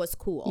thought was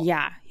cool.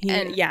 Yeah.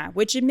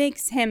 Which it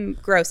makes him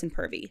gross and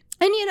pervy.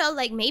 And you know,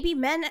 like maybe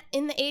men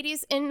in the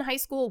 80s in high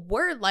school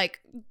were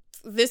like,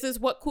 this is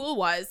what cool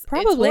was.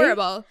 Probably. It's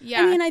horrible.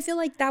 Yeah. I mean, I feel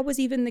like that was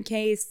even the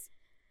case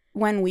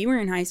when we were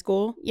in high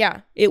school.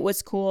 Yeah. It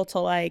was cool to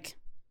like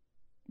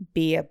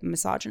be a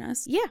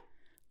misogynist. Yeah.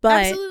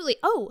 But absolutely.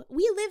 Oh,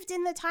 we lived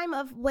in the time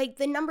of like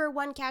the number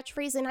one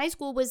catchphrase in high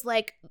school was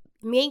like,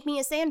 make me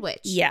a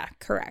sandwich. Yeah,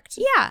 correct.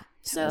 Yeah.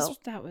 So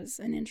that was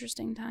an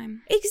interesting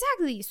time.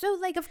 Exactly. So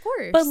like, of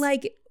course. But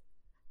like,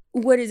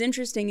 what is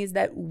interesting is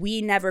that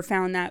we never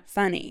found that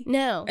funny.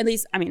 No. At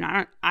least, I mean,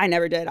 I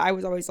never did. I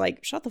was always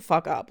like, shut the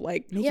fuck up.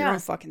 Like, make your own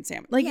fucking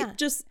sandwich. Like, it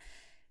just,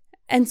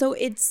 and so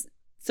it's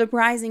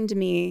surprising to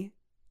me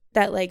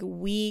that like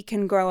we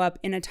can grow up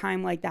in a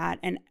time like that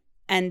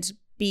and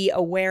be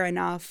aware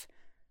enough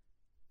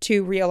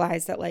to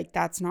realize that like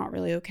that's not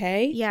really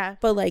okay. Yeah.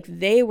 But like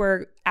they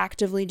were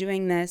actively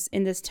doing this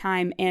in this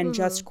time and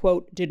just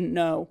quote didn't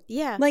know.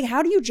 Yeah. Like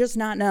how do you just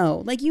not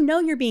know? Like you know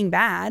you're being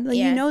bad. Like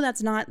you know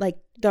that's not like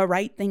the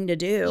right thing to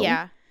do.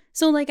 Yeah.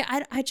 So like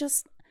I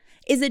just,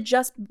 is it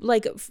just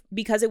like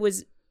because it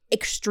was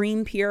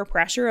extreme peer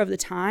pressure of the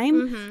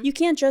time? You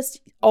can't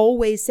just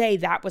always say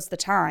that was the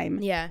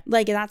time. Yeah.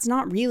 Like that's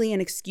not really an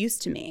excuse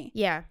to me.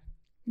 Yeah.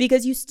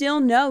 Because you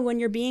still know when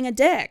you're being a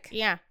dick.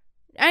 Yeah.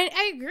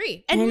 I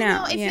agree. And you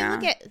know, if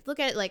you look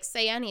at like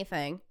Say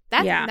Anything,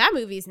 that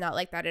movie's not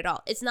like that at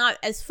all. It's not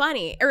as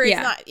funny, or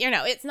it's not, you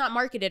know, it's not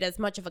marketed as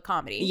much of a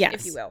comedy,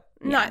 if you will.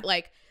 Not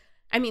like,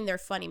 I mean, there are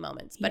funny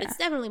moments, but it's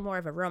definitely more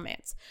of a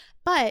romance.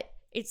 But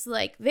it's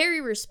like very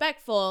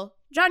respectful.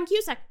 John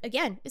Cusack,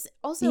 again, is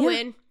also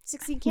in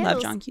 16 Candles.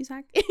 Love John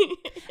Cusack.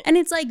 And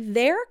it's like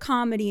their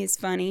comedy is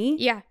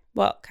funny. Yeah.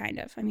 Well, kind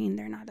of. I mean,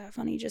 they're not that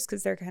funny just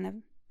because they're kind of,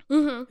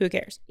 who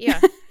cares?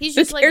 Yeah. He's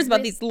just who cares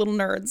about these little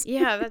nerds?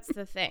 Yeah, that's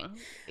the thing.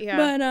 Yeah.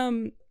 But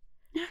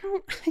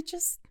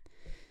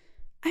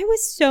I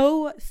was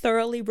so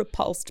thoroughly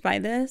repulsed by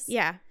this.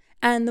 Yeah.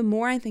 And the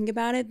more I think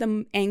about it,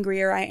 the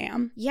angrier I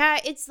am. Yeah,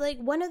 it's like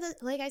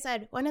like I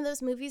said, one of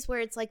those movies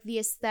where it's like the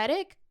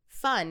aesthetic,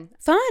 fun.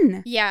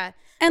 Yeah.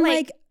 And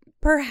like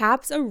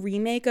perhaps a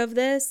remake of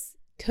this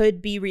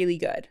could be really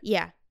good.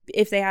 Yeah.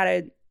 If they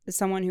had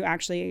someone who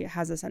actually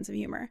has a sense of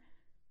humor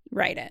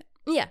write it.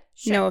 Yeah,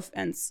 sure. No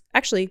offense.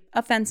 Actually,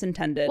 offense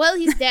intended. Well,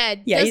 he's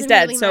dead. Yeah, he's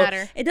dead. Really so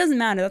matter. It doesn't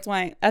matter. That's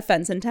why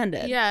offense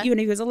intended. Yeah. Even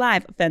if he was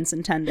alive, offense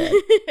intended.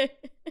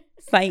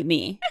 Fight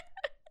me.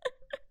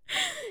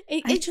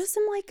 I just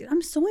am like,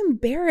 I'm so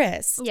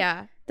embarrassed.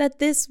 Yeah. That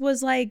this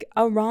was like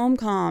a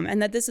rom-com and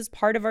that this is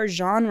part of our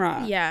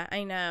genre. Yeah,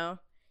 I know.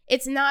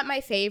 It's not my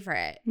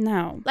favorite.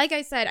 No. Like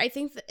I said, I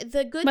think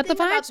the good thing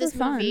about this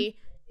movie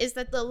is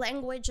that the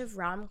language of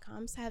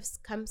rom-coms has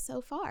come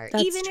so far.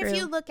 That's even true. If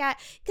you look at,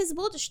 because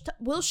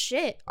we'll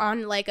shit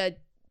on like a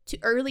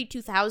early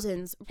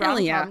 2000s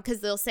rom-com because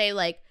they'll say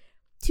like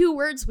 2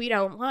 words we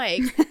don't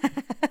like.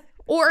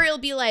 Or it'll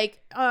be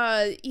like,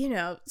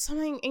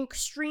 something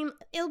extreme.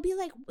 It'll be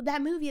like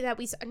that movie that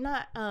we saw,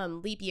 not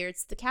Leap Year.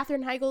 It's the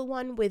Katherine Heigl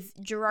one with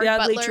Gerard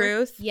Ugly Butler.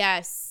 Truth.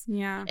 Yes.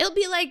 Yeah. It'll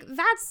be like,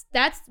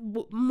 that's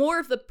more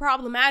of the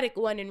problematic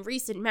one in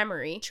recent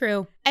memory.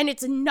 True. And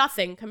it's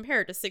nothing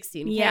compared to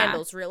 16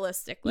 Candles,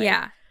 realistically.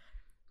 Yeah.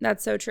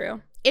 That's so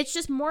true. It's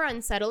just more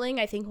unsettling,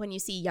 I think, when you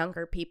see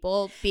younger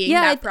people being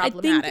that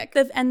problematic.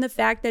 I think the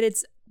fact that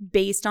it's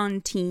based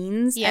on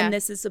teens and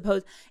this is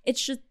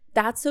it's just,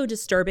 that's so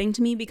disturbing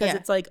to me because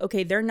it's like,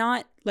 okay, they're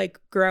not like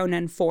grown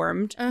and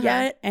formed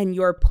yet, and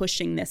you're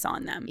pushing this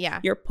on them. Yeah.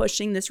 You're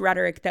pushing this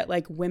rhetoric that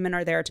like women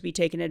are there to be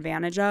taken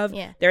advantage of.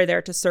 Yeah. They're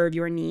there to serve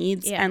your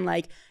needs. Yeah. And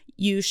like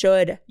you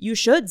should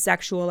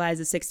sexualize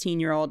a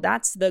 16-year-old.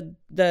 That's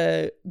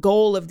the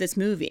goal of this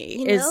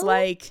movie is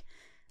like,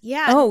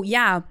 yeah. Oh,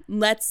 yeah.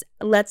 Let's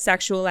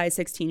sexualize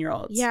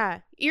 16-year-olds. Yeah.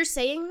 You're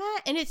saying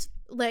that, and it's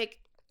like,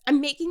 I'm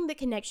making the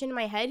connection in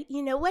my head.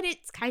 You know what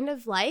it's kind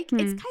of like?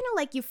 It's kind of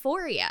like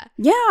Euphoria.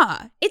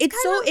 Yeah.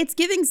 It's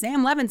giving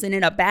Sam Levinson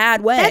in a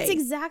bad way. That's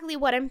exactly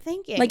what I'm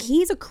thinking. Like,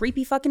 he's a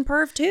creepy fucking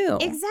perv, too.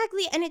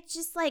 Exactly. And it's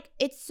just like,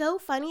 it's so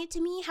funny to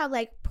me how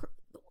like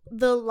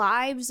the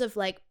lives of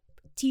like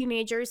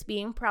teenagers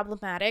being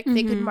problematic,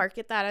 they could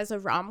market that as a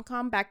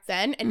rom-com back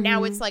then, and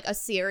now it's like a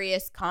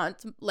serious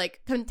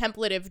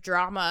contemplative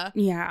drama.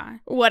 Yeah,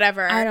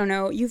 whatever. I don't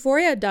know.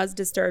 Euphoria does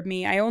disturb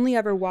me. I only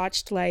ever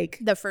watched like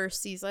the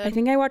first season. I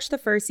think I watched the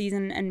first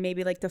season and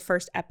maybe like the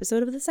first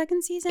episode of the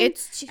second season.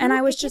 And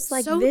I was just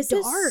like, so this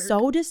dark. Is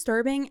so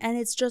disturbing, and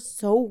it's just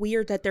so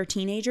weird that they're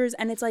teenagers,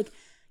 and it's like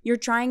you're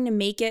trying to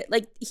make it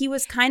like he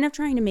was kind of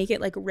trying to make it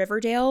like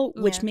Riverdale,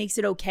 which makes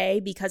it okay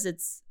because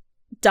it's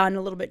done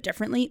a little bit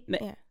differently,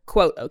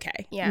 quote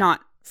okay, not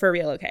for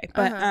real okay,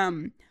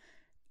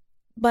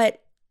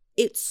 but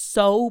it's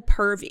so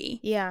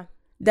pervy,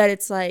 that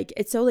it's like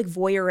it's so like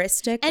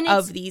voyeuristic and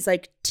of these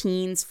like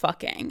teens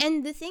fucking.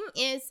 And the thing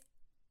is,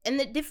 and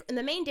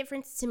the main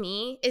difference to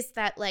me is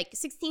that like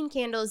 16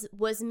 Candles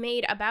was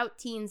made about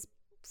teens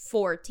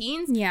for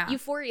teens. Yeah,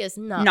 Euphoria is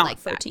not like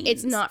for that. Teens.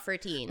 It's not for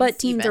teens, but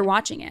teens are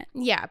watching it.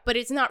 Yeah, but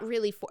it's not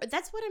really for.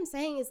 That's what I'm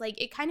saying is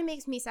like it kind of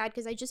makes me sad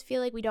because I just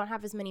feel like we don't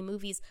have as many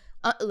movies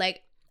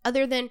like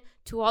other than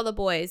To All the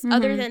Boys,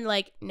 other than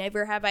like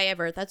Never Have I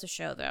Ever. That's a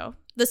show though.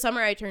 The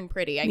Summer I Turned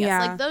Pretty. I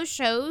guess like those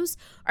shows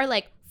are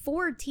like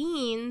for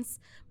teens,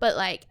 but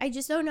like I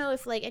just don't know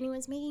if like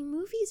anyone's making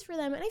movies for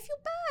them, and I feel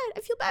bad.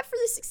 I feel bad for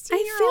the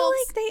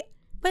 16-year-olds. I feel like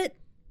but.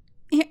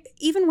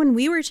 Even when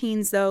we were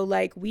teens, though,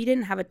 like we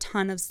didn't have a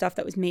ton of stuff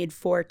that was made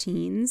for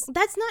teens.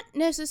 That's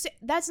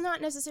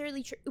not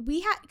necessarily true.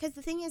 We had because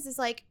the thing is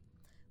like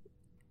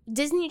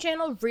Disney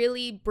Channel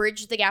really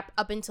bridged the gap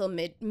up until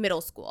middle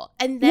school,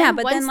 and then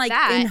but then like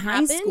in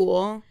high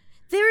school,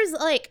 there's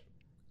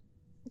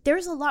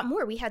a lot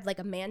more. We had like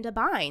Amanda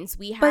Bynes.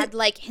 We had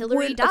like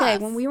Hilary Duff. Okay,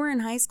 when we were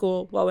in high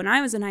school, when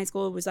I was in high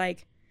school, it was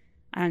like,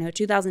 I don't know,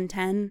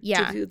 2010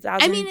 to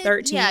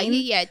 2013. I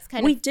mean, it's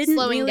kind of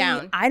slowing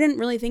down. I didn't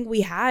really think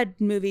we had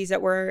movies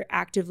that were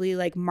actively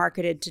like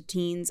marketed to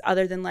teens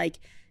other than like,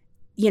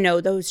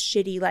 those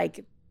shitty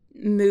like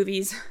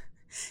movies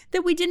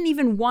that we didn't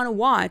even want to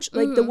watch.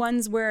 Like the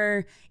ones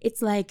where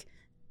it's like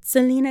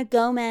Selena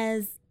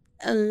Gomez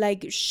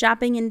like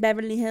shopping in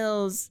Beverly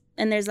Hills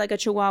and there's like a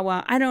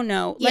chihuahua. I don't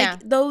know.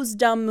 Like those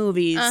dumb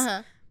movies,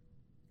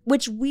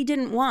 which we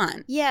didn't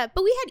want. Yeah,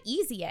 but we had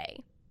Easy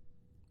A.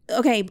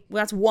 Okay,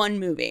 well, that's one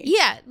movie.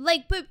 Yeah,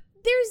 like, but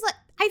there's like,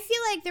 I feel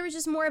like there was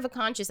just more of a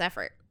conscious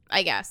effort,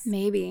 I guess.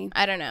 Maybe.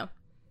 I don't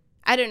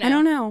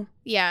know.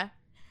 Yeah.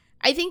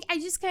 I think I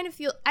just kind of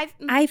feel,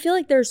 I feel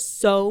like there's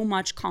so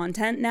much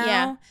content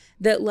now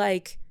that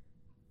like,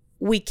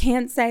 we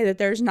can't say that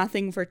there's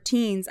nothing for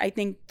teens. I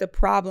think the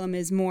problem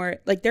is more,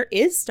 like there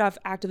is stuff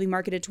actively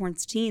marketed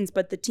towards teens,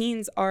 but the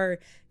teens are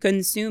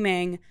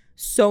consuming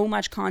so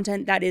much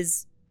content that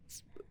is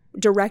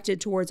directed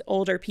towards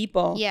older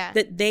people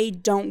that they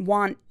don't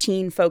want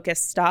teen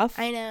focused stuff.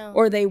 I know.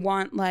 Or they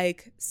want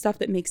like stuff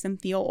that makes them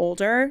feel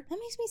older. That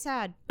makes me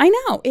sad. I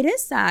know. It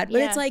is sad. But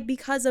it's like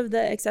because of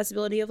the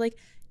accessibility of like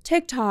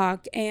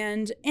TikTok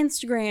and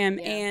Instagram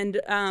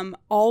and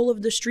all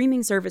of the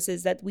streaming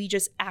services that we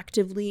just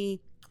actively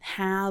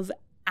have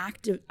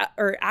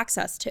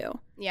access to.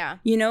 Yeah.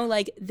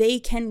 Like they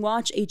can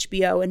watch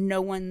HBO and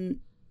no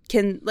one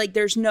can, like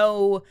there's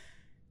no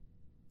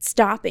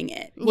stopping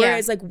it,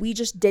 whereas like we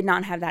just did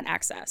not have that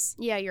access.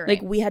 Yeah, you're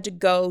right. Like we had to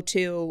go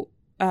to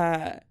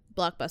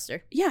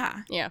Blockbuster.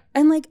 Yeah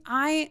And like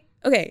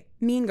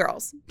Mean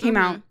Girls came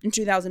out in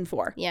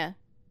 2004.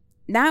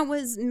 That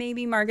was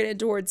maybe marketed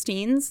towards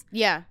teens,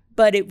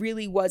 but it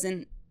really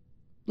wasn't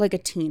like a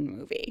teen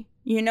movie.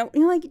 You're like,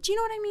 do you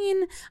know what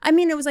I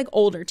mean? It was like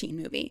older teen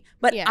movie,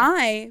 but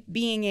I,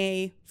 being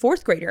a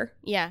fourth grader,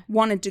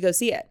 wanted to go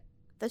see it.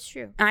 That's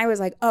true. I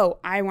was like, oh,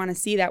 I want to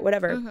see that,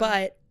 whatever.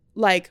 But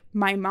like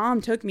my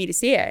mom took me to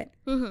see it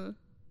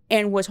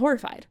and was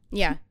horrified.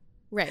 Yeah,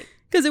 right.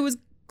 Because it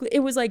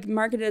was like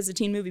marketed as a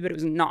teen movie, but it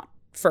was not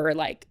for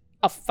like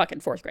a fucking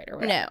fourth grader.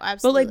 Or no,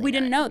 absolutely. But like we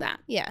didn't know that.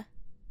 Yeah.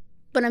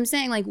 But I'm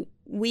saying like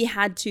we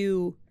had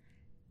to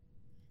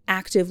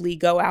actively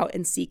go out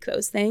and seek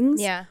those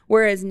things. Yeah.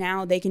 Whereas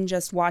now they can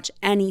just watch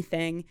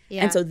anything.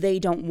 Yeah. And so they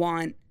don't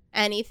want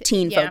anything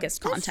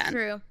teen-focused content. That's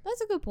true.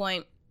 That's a good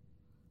point.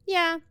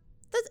 Yeah.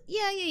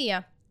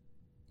 Yeah.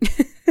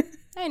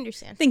 I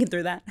understand. Thinking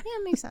through that. Yeah,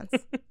 it makes sense.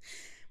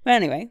 But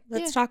anyway,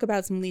 let's talk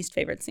about some least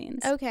favorite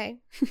scenes. Okay.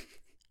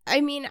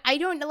 I mean, I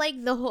don't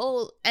like the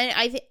whole, and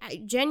I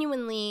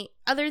genuinely,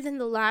 other than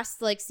the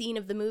last like scene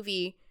of the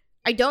movie,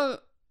 I don't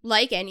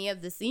like any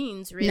of the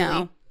scenes really.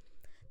 No.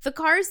 The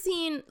car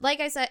scene, like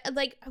I said,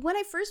 like when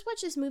I first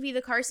watched this movie,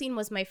 the car scene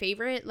was my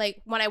favorite.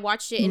 Like when I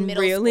watched it in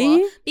middle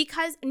school,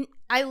 because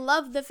I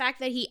love the fact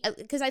that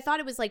because I thought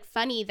it was like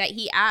funny that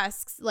he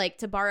asks like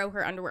to borrow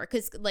her underwear,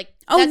 because like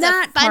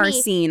that car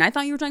scene. I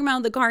thought you were talking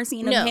about the car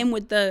scene of him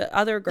with the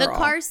other girl. The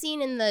car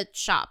scene in the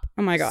shop.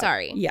 Oh my god!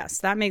 Sorry. Yes,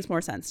 that makes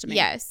more sense to me.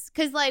 Yes,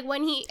 because like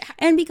when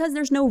and because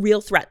there's no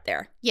real threat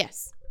there.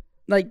 Yes.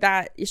 Like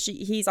that,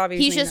 he's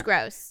obviously... He's just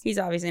gross. He's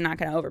obviously not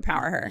going to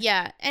overpower her.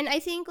 Yeah, and I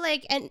think,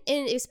 like, and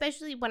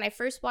especially when I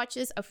first watched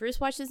this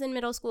in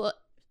middle school,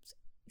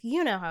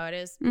 you know how it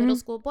is. Mm-hmm. Middle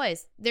school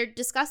boys. They're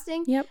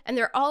disgusting, and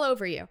they're all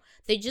over you.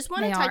 They just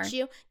want to touch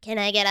you. Can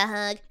I get a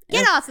hug?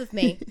 Get off of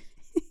me.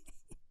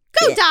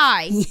 Go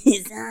die.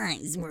 His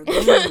eyes were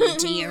glued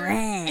to your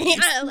ass.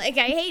 Yeah, like,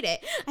 I hate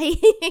it.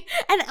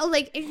 And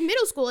like in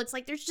middle school, it's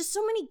like there's just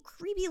so many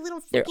creepy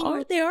little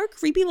fucking... They are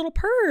creepy little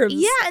pervs.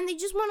 Yeah, and they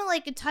just want to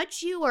like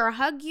touch you or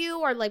hug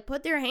you or like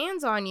put their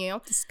hands on you.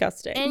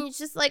 Disgusting. And it's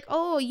just like,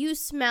 oh, you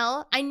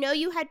smell. I know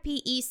you had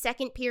PE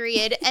second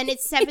period and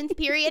it's seventh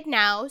period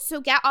now,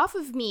 so get off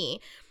of me.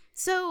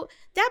 So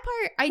that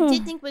part I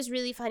did think was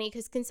really funny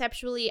because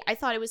conceptually I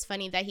thought it was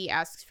funny that he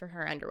asks for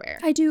her underwear.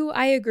 I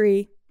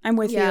agree. I'm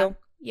with you.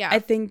 Yeah. I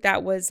think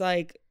that was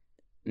like,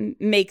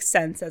 makes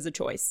sense as a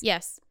choice.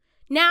 Yes.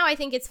 Now I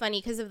think it's funny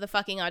because of the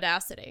fucking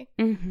audacity.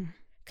 Mm-hmm.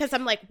 Because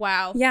I'm like,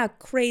 wow. Yeah,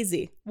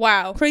 crazy.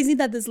 Wow. Crazy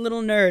that this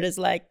little nerd is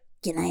like,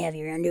 can I have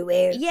your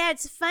underwear? Yeah,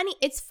 it's funny.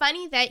 It's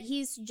funny that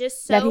he's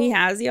just so... That he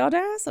has the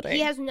audacity. He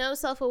has no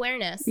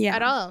self-awareness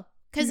at all.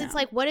 Because it's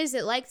like, what is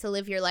it like to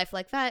live your life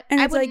like that? And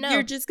it's like,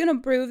 you're just going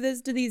to prove this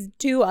to these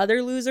two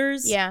other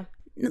losers? Yeah.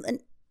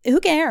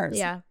 Who cares?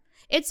 Yeah.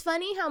 It's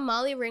funny how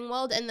Molly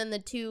Ringwald and then the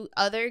two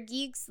other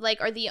geeks like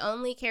are the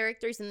only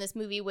characters in this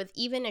movie with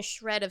even a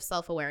shred of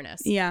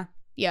self-awareness. Yeah.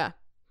 Yeah.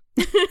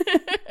 Jake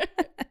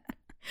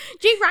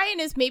Ryan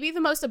is maybe the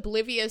most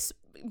oblivious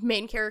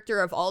main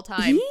character of all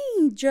time.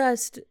 He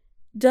just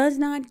does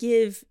not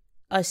give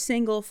a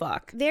single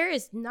fuck. There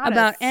is not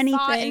about a anything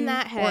thought in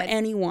that head. Or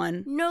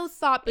anyone. No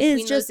thought between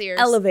it's just those ears.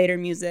 Elevator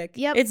music.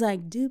 Yep. It's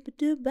like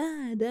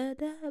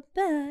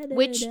doop-a-doop-ba-da-da-ba-da-da.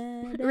 Which,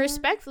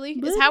 respectfully,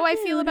 is how I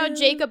feel about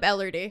Jacob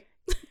Elordi.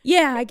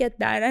 Yeah, I get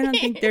that. I don't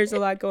think there's a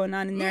lot going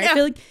on in there. I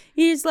feel like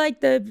he's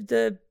like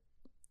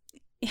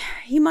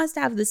he must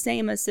have the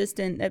same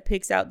assistant that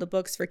picks out the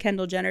books for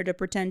Kendall Jenner to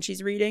pretend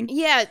she's reading.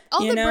 Yeah,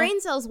 all the brain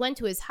cells went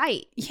to his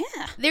height.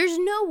 Yeah. There's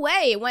no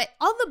way.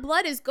 All the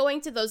blood is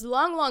going to those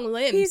long, long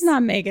limbs. He's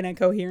not making a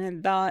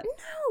coherent thought.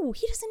 No,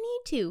 he doesn't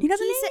need to. He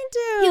doesn't need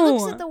to. He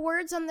looks at the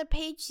words on the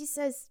page. He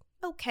says,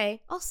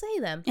 okay, I'll say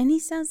them. And he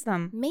says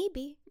them.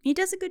 Maybe. He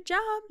does a good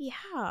job.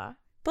 Yeah.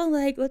 But,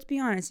 like, let's be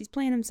honest. He's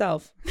playing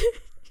himself.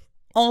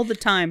 All the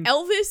time.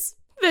 Elvis?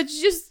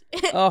 That's just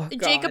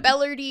Jacob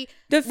Elordi.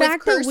 The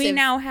fact that we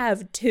now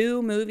have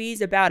 2 movies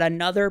about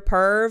another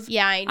perv.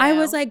 Yeah, I know. I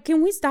was like,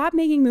 can we stop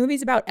making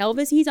movies about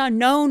Elvis? He's a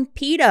known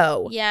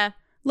pedo. Yeah.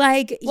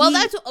 Like,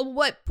 that's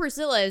what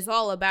Priscilla is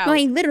all about. Well,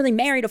 he literally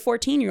married a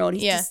 14-year-old.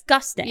 He's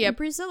disgusting. Yeah,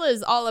 Priscilla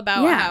is all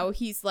about how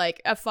he's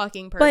like a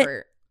fucking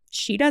pervert. But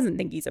she doesn't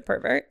think he's a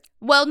pervert.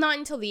 Well, not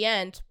until the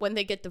end when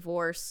they get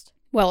divorced.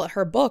 Well,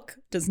 her book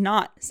does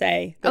not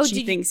say that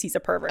she thinks he's a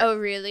pervert. Oh,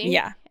 really?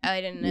 Yeah.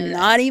 I didn't know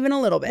Not even a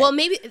little bit. Well,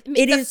 maybe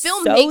the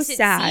film makes it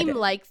seem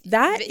like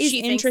that is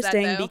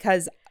interesting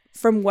because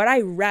from what I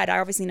read, I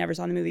obviously never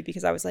saw the movie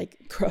because I was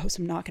like, gross,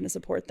 I'm not going to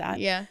support that.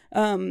 Yeah.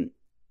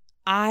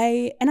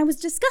 I was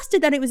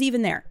disgusted that it was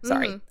even there.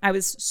 Sorry. Mm-hmm. I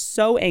was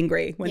so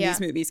angry when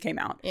these movies came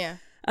out. Yeah.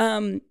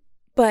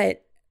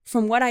 But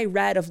from what I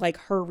read of like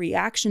her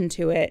reaction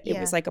to it, it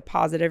was like a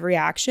positive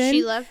reaction.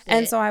 She loved it.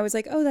 And so I was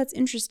like, oh, that's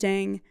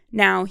interesting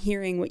now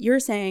hearing what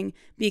you're saying,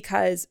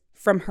 because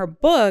from her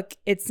book,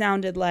 it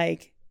sounded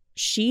like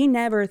she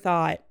never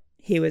thought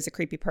he was a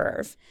creepy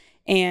perv.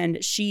 And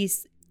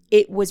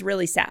it was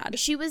really sad.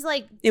 She was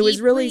like, it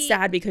was really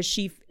sad because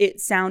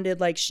it sounded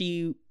like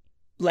she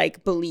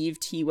like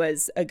believed he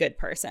was a good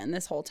person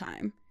this whole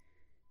time.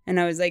 And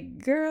I was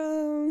like,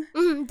 girl,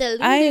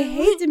 I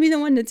hate to be the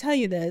one to tell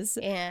you this.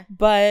 Yeah.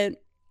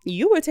 But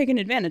you were taken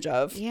advantage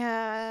of.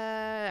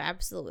 Yeah,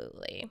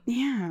 absolutely.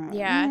 Yeah.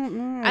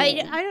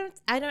 Yeah.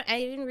 I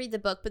didn't read the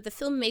book, but the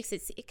film makes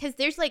it, because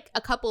there's like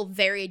a couple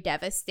very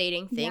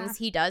devastating things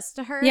he does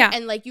to her. Yeah.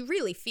 And like you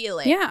really feel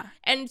it. Yeah.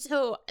 And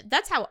so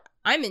that's how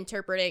I'm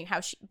interpreting how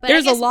she, but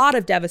there's a lot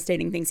of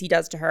devastating things he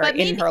does to her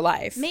in her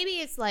life. Maybe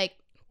it's like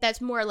that's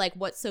more like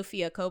what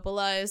Sofia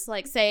Coppola is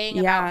like saying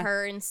about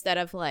her instead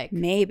of like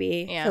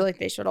maybe. I feel like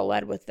they should have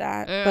led with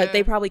that, but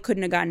they probably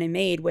couldn't have gotten it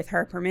made with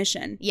her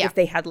permission if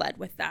they had led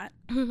with that.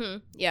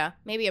 Yeah,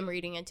 maybe I'm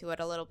reading into it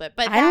a little bit,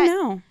 but I don't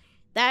know.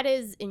 That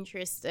is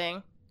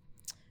interesting.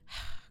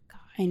 God.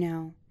 I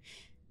know.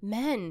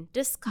 Men,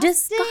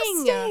 disgusting.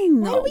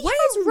 What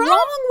is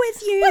wrong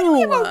with you? Why do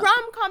we have a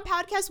rom-com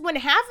podcast when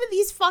half of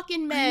these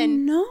fucking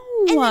men? No,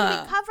 and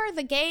then we cover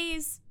the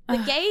gays.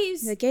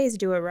 The gays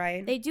do it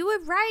right. They do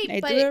it right.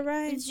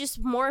 It's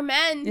just more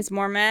men. It's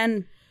more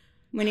men.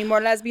 We need more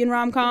lesbian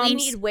rom-coms. We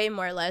need way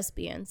more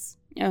lesbians.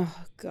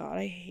 Oh, God.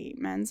 I hate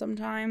men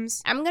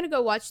sometimes. I'm going to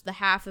go watch the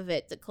half of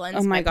it to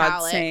cleanse my palate. Oh, my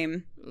God.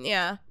 Same.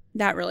 Yeah.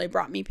 That really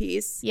brought me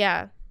peace.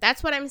 Yeah.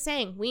 That's what I'm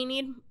saying. We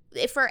need,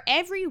 for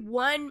every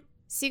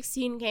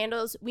 16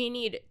 candles, we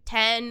need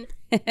 10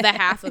 the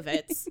half of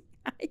it.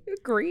 I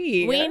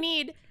agree. We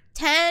need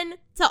 10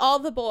 to all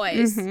the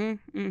boys.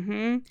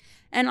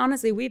 And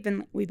honestly, we've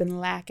been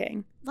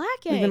lacking.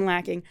 We've been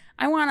lacking.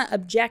 I want to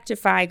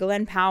objectify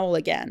Glenn Powell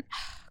again.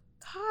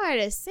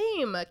 God,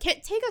 same.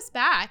 Take us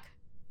back.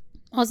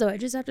 Also, I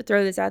just have to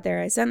throw this out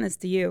there. I sent this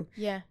to you.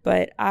 Yeah.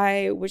 But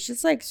I was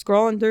just like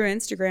scrolling through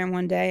Instagram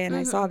one day and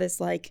I saw this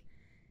like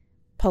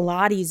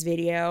Pilates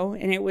video,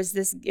 and it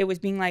was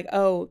being like,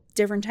 oh,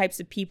 different types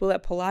of people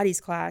at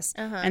Pilates class.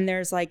 And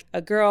there's like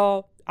a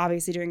girl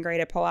obviously doing great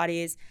at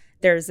Pilates.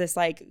 There's this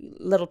like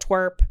little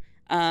twerp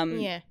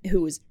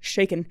who was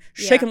shaking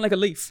like a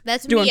leaf.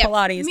 That's doing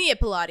Pilates. Me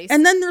at Pilates.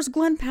 And then there's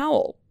Glenn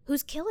Powell,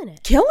 who's killing it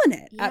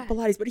at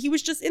Pilates. But he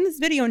was just in this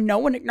video, and no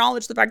one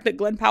acknowledged the fact that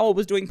Glenn Powell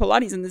was doing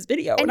Pilates in this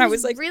video. And I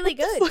was like, really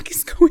good. What the fuck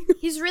is going on?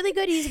 He's really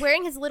good. He's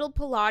wearing his little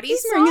Pilates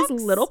He's wearing his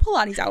little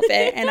Pilates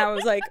outfit. And I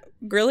was like,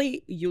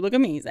 Grilly, you look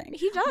amazing.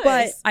 He does.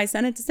 But I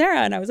sent it to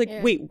Sarah, and I was like,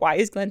 wait, why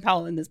is Glenn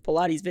Powell in this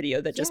Pilates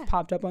video that just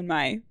popped up on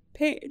my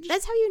page?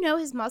 That's how you know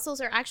his muscles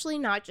are actually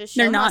not just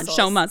show muscles. They're not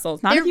show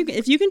muscles. Not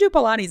if you can do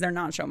Pilates, they're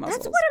not show muscles.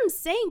 That's what I'm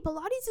saying.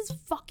 Pilates is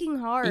fucking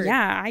hard.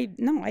 Yeah, I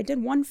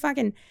did one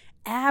fucking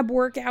ab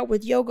workout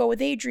with Yoga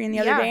with Adrian the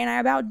other day, and I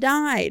about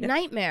died.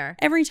 Nightmare.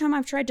 Every time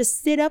I've tried to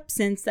sit up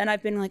since then,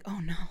 I've been like, oh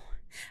no,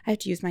 I have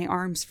to use my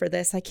arms for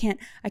this. I can't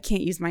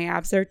use my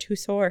abs. They're too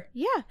sore.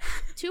 Yeah,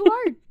 too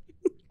hard.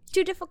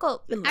 Too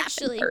difficult.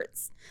 Actually,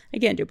 hurts. I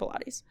can't do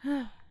Pilates.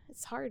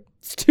 It's hard.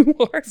 It's too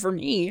hard for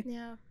me.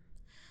 Yeah.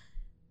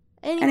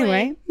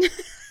 Anyway.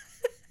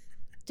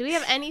 Do we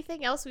have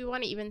anything else we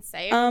want to even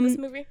say about this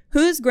movie?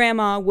 Whose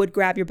grandma would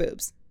grab your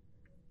boobs?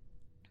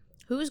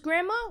 Whose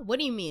grandma? What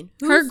do you mean?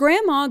 Her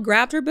grandma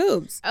grabbed her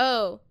boobs.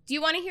 Oh, do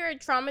you want to hear a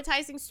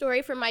traumatizing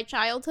story from my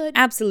childhood?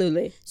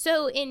 Absolutely.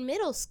 So in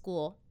middle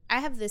school, I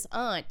have this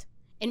aunt,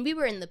 and we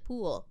were in the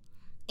pool,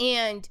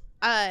 and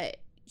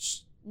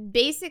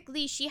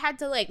basically she had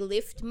to like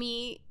lift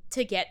me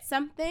to get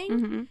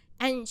something,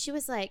 and she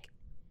was like,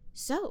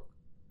 so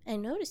I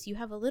noticed you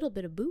have a little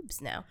bit of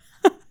boobs now.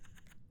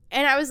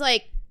 And I was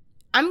like,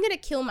 I'm going to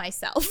kill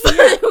myself.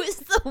 It was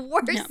the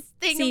worst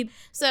thing. See,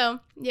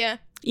 so, yeah.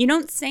 You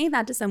don't say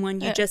that to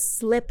someone. You just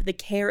slip the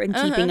care and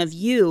keeping of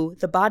you,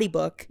 the body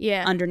book,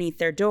 underneath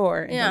their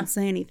door and don't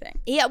say anything.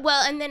 Yeah,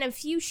 well, and then a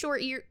few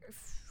short years,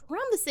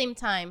 around the same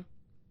time,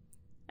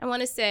 I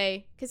want to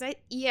say, because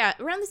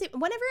around the same,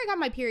 whenever I got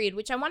my period,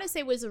 which I want to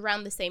say was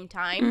around the same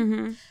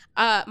time,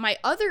 my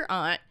other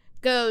aunt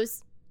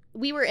goes,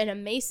 we were in a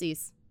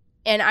Macy's,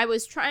 and I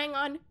was trying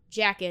on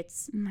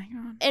jackets. Oh my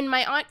God. And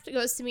my aunt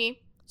goes to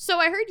me, so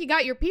I heard you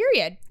got your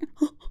period.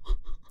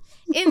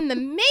 In the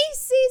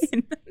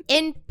Macy's,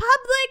 in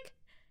public.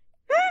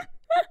 And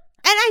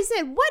I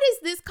said, what is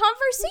this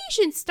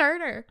conversation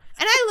starter?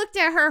 And I looked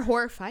at her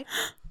horrified.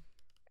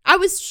 I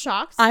was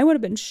shocked. I would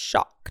have been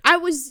shocked. I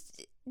was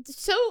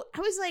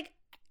like,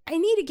 I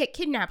need to get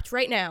kidnapped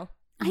right now.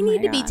 I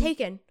need to be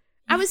taken.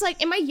 I was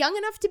like, am I young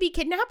enough to be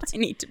kidnapped? I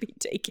need to be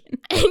taken.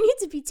 I need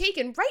to be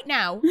taken right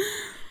now.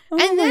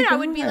 And then I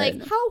would be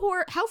like,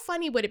 how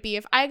funny would it be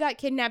if I got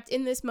kidnapped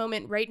in this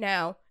moment right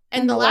now?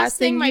 And the last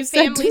thing my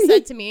family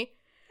said to me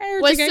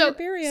was,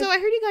 so I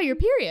heard you got your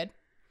period.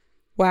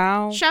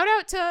 Wow. Shout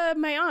out to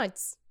my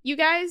aunts. You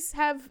guys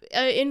have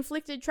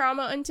inflicted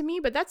trauma onto me,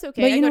 but that's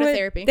okay. I go to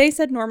therapy. They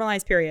said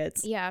normalize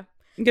periods. Yeah.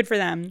 Good for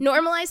them.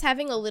 Normalize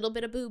having a little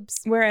bit of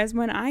boobs. Whereas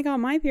when I got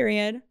my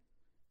period,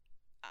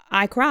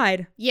 I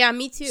cried. Yeah,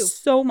 me too.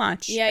 So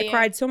much. Yeah, I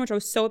cried so much. I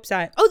was so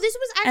upset. Oh, this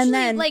was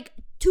actually like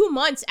 2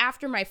 months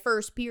after my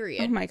first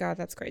period. Oh my God,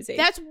 that's crazy.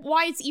 That's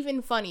why it's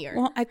even funnier.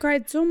 Well, I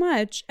cried so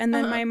much, and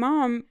then my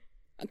mom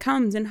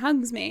comes and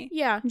hugs me.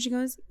 Yeah. And she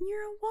goes,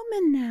 you're a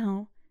woman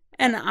now.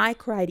 And I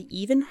cried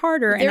even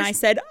harder, and I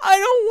said, I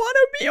don't want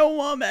to be a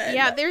woman.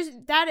 Yeah,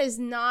 that is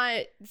not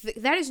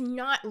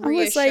reassuring.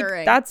 I was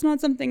like, that's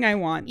not something I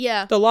want.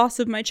 Yeah. The loss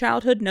of my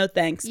childhood, no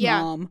thanks,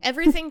 Mom.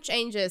 Everything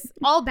changes.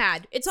 All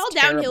bad. It's all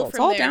downhill from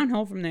there. It's all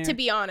downhill from there. To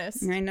be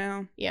honest. I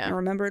know. Yeah. I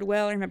remember it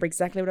well. I remember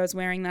exactly what I was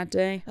wearing that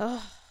day.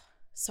 Oh,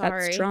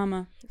 sorry. That's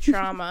trauma.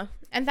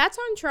 And that's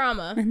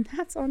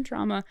on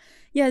trauma.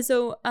 Yeah,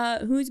 so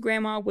whose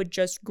grandma would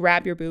just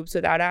grab your boobs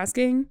without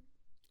asking?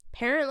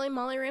 Apparently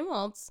Molly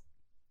Ringwald's.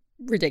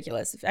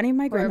 ridiculous. If any of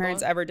my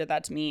grandparents ever did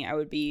that to me, I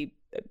would be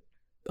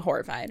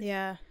horrified.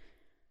 Yeah.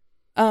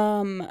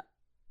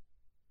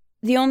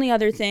 The only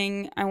other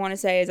thing I want to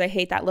say is I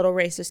hate that little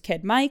racist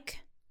kid, Mike.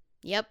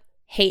 Yep.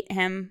 Hate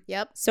him.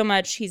 Yep. So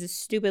much. He's a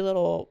stupid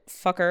little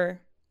fucker.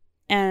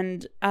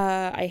 And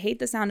I hate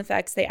the sound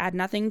effects. They add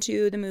nothing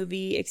to the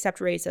movie except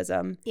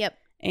racism. Yep.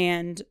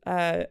 And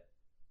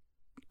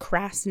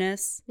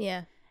crassness.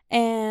 Yeah.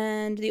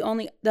 And the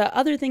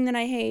other thing that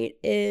I hate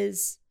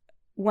is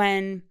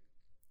when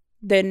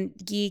the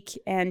geek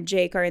and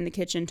Jake are in the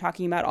kitchen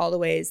talking about all the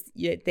ways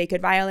they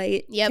could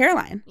violate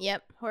Caroline.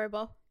 Yep.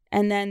 Horrible.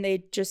 And then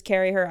they just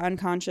carry her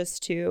unconscious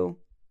to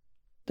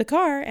the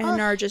car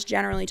and are just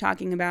generally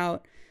talking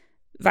about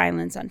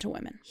violence unto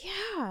women.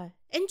 Yeah.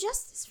 And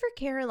justice for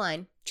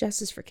Caroline.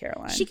 Justice for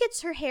Caroline. She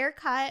gets her hair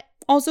cut.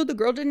 Also, the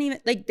girl didn't even,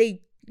 like,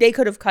 they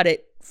could have cut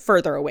it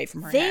further away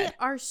from her head. They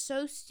are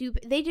so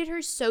stupid. They did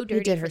her so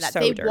dirty for that.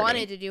 They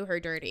wanted to do her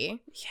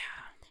dirty.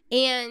 Yeah.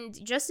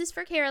 And justice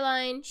for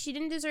Caroline. She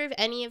didn't deserve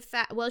any of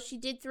that. Well, she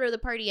did throw the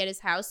party at his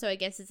house, so I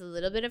guess it's a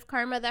little bit of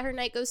karma that her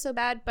night goes so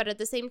bad. But at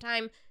the same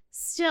time,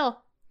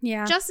 still,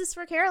 yeah, justice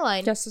for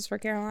Caroline. Justice for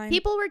Caroline.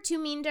 People were too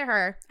mean to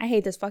her. I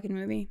hate this fucking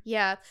movie.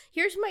 Yeah.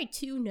 Here's my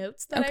 2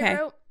 notes that I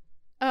wrote.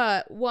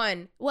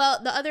 One.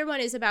 Well, the other one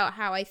is about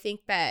how I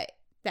think that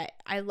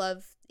I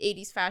love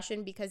 80s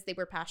fashion because they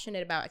were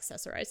passionate about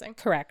accessorizing.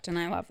 Correct, and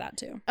I love that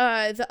too.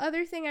 The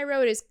other thing I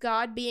wrote is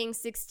God being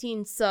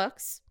 16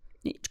 sucks.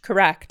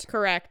 Correct.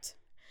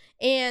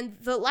 And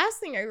the last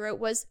thing I wrote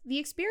was the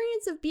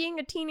experience of being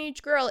a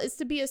teenage girl is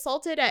to be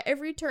assaulted at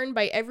every turn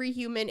by every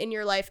human in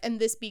your life, and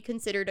this be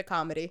considered a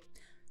comedy.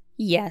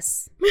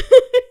 Yes.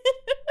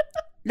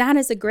 That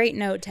is a great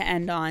note to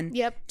end on.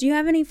 Yep. Do you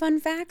have any fun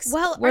facts?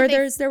 Well,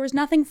 there was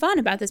nothing fun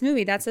about this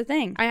movie. That's the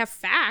thing. I have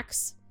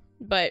facts,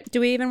 but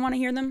do we even want to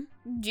hear them?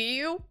 Do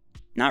you?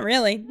 Not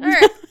really. All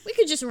right. We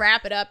could just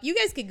wrap it up. You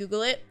guys could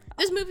Google it.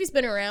 This movie's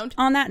been around.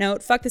 On that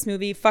note, fuck this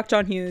movie. Fuck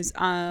John Hughes.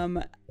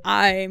 I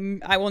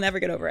will never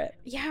get over it.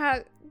 Yeah.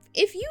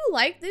 If you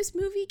like this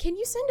movie, can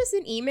you send us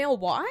an email?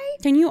 Why?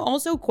 Can you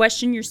also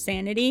question your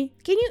sanity?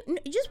 Can you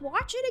just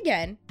watch it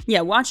again?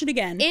 Yeah, watch it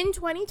again. In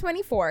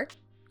 2024,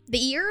 the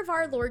year of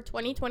our Lord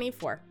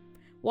 2024.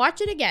 Watch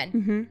it again.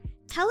 Mm-hmm.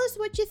 Tell us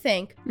what you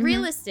think,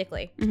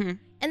 realistically. Mm-hmm.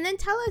 And then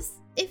tell us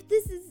if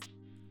this is...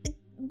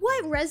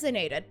 What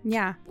resonated?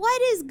 Yeah. What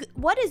is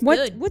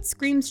good? What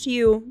screams to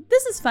you?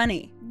 This is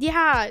funny.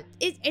 Yeah.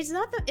 It's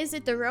not the... Is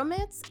it the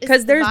romance?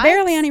 Because there's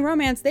barely any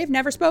romance. They've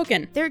never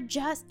spoken. They're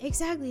just...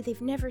 Exactly. They've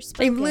never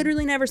spoken. They've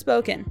literally never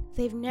spoken.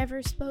 They've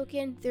never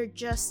spoken. They're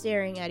just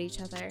staring at each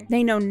other.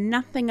 They know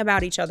nothing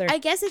about each other. I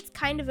guess it's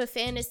kind of a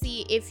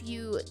fantasy if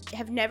you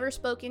have never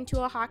spoken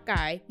to a hot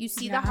guy. You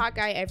see the hot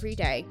guy every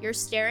day. You're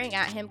staring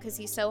at him because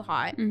he's so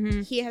hot.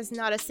 Mm-hmm. He has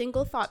not a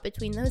single thought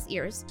between those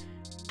ears.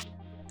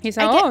 He's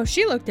like,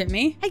 she looked at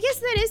me. I guess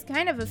that is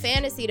kind of a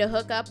fantasy to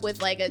hook up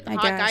with like a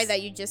hot guy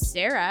that you just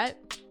stare at.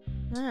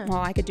 Well,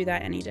 I could do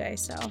that any day,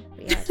 so.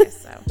 Yeah, I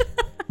guess so.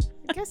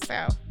 I guess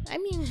so. I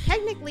mean,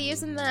 technically,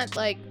 isn't that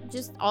like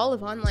just all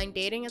of online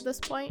dating at this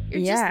point?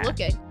 You're just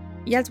looking.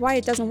 Yeah, that's why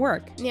it doesn't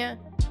work. Yeah.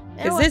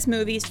 Because this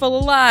movie's full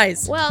of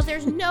lies. Well,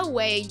 there's no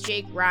way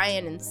Jake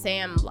Ryan and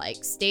Sam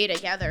like stay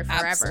together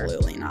forever.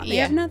 Absolutely not. They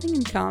have nothing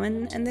in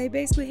common, and they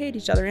basically hate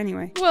each other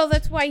anyway. Well,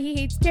 that's why he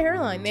hates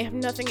Caroline. They have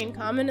nothing in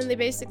common, and they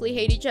basically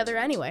hate each other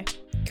anyway.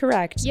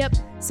 Correct. Yep.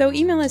 So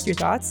email us your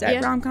thoughts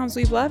at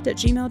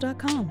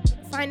romcomswe'veloved@gmail.com.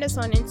 Find us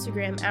on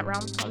Instagram at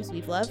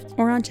romcomswe'veloved.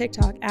 Or on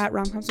TikTok at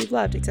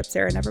romcomswe'veloved, except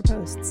Sarah never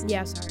posts.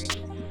 Yeah, sorry.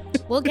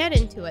 We'll get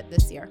into it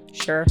this year.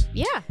 Sure.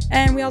 Yeah.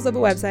 And we also have a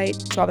website,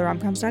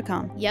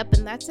 fatherromcoms.com. Yep,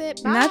 and that's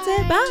it. Bye. And that's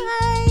it.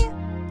 Bye.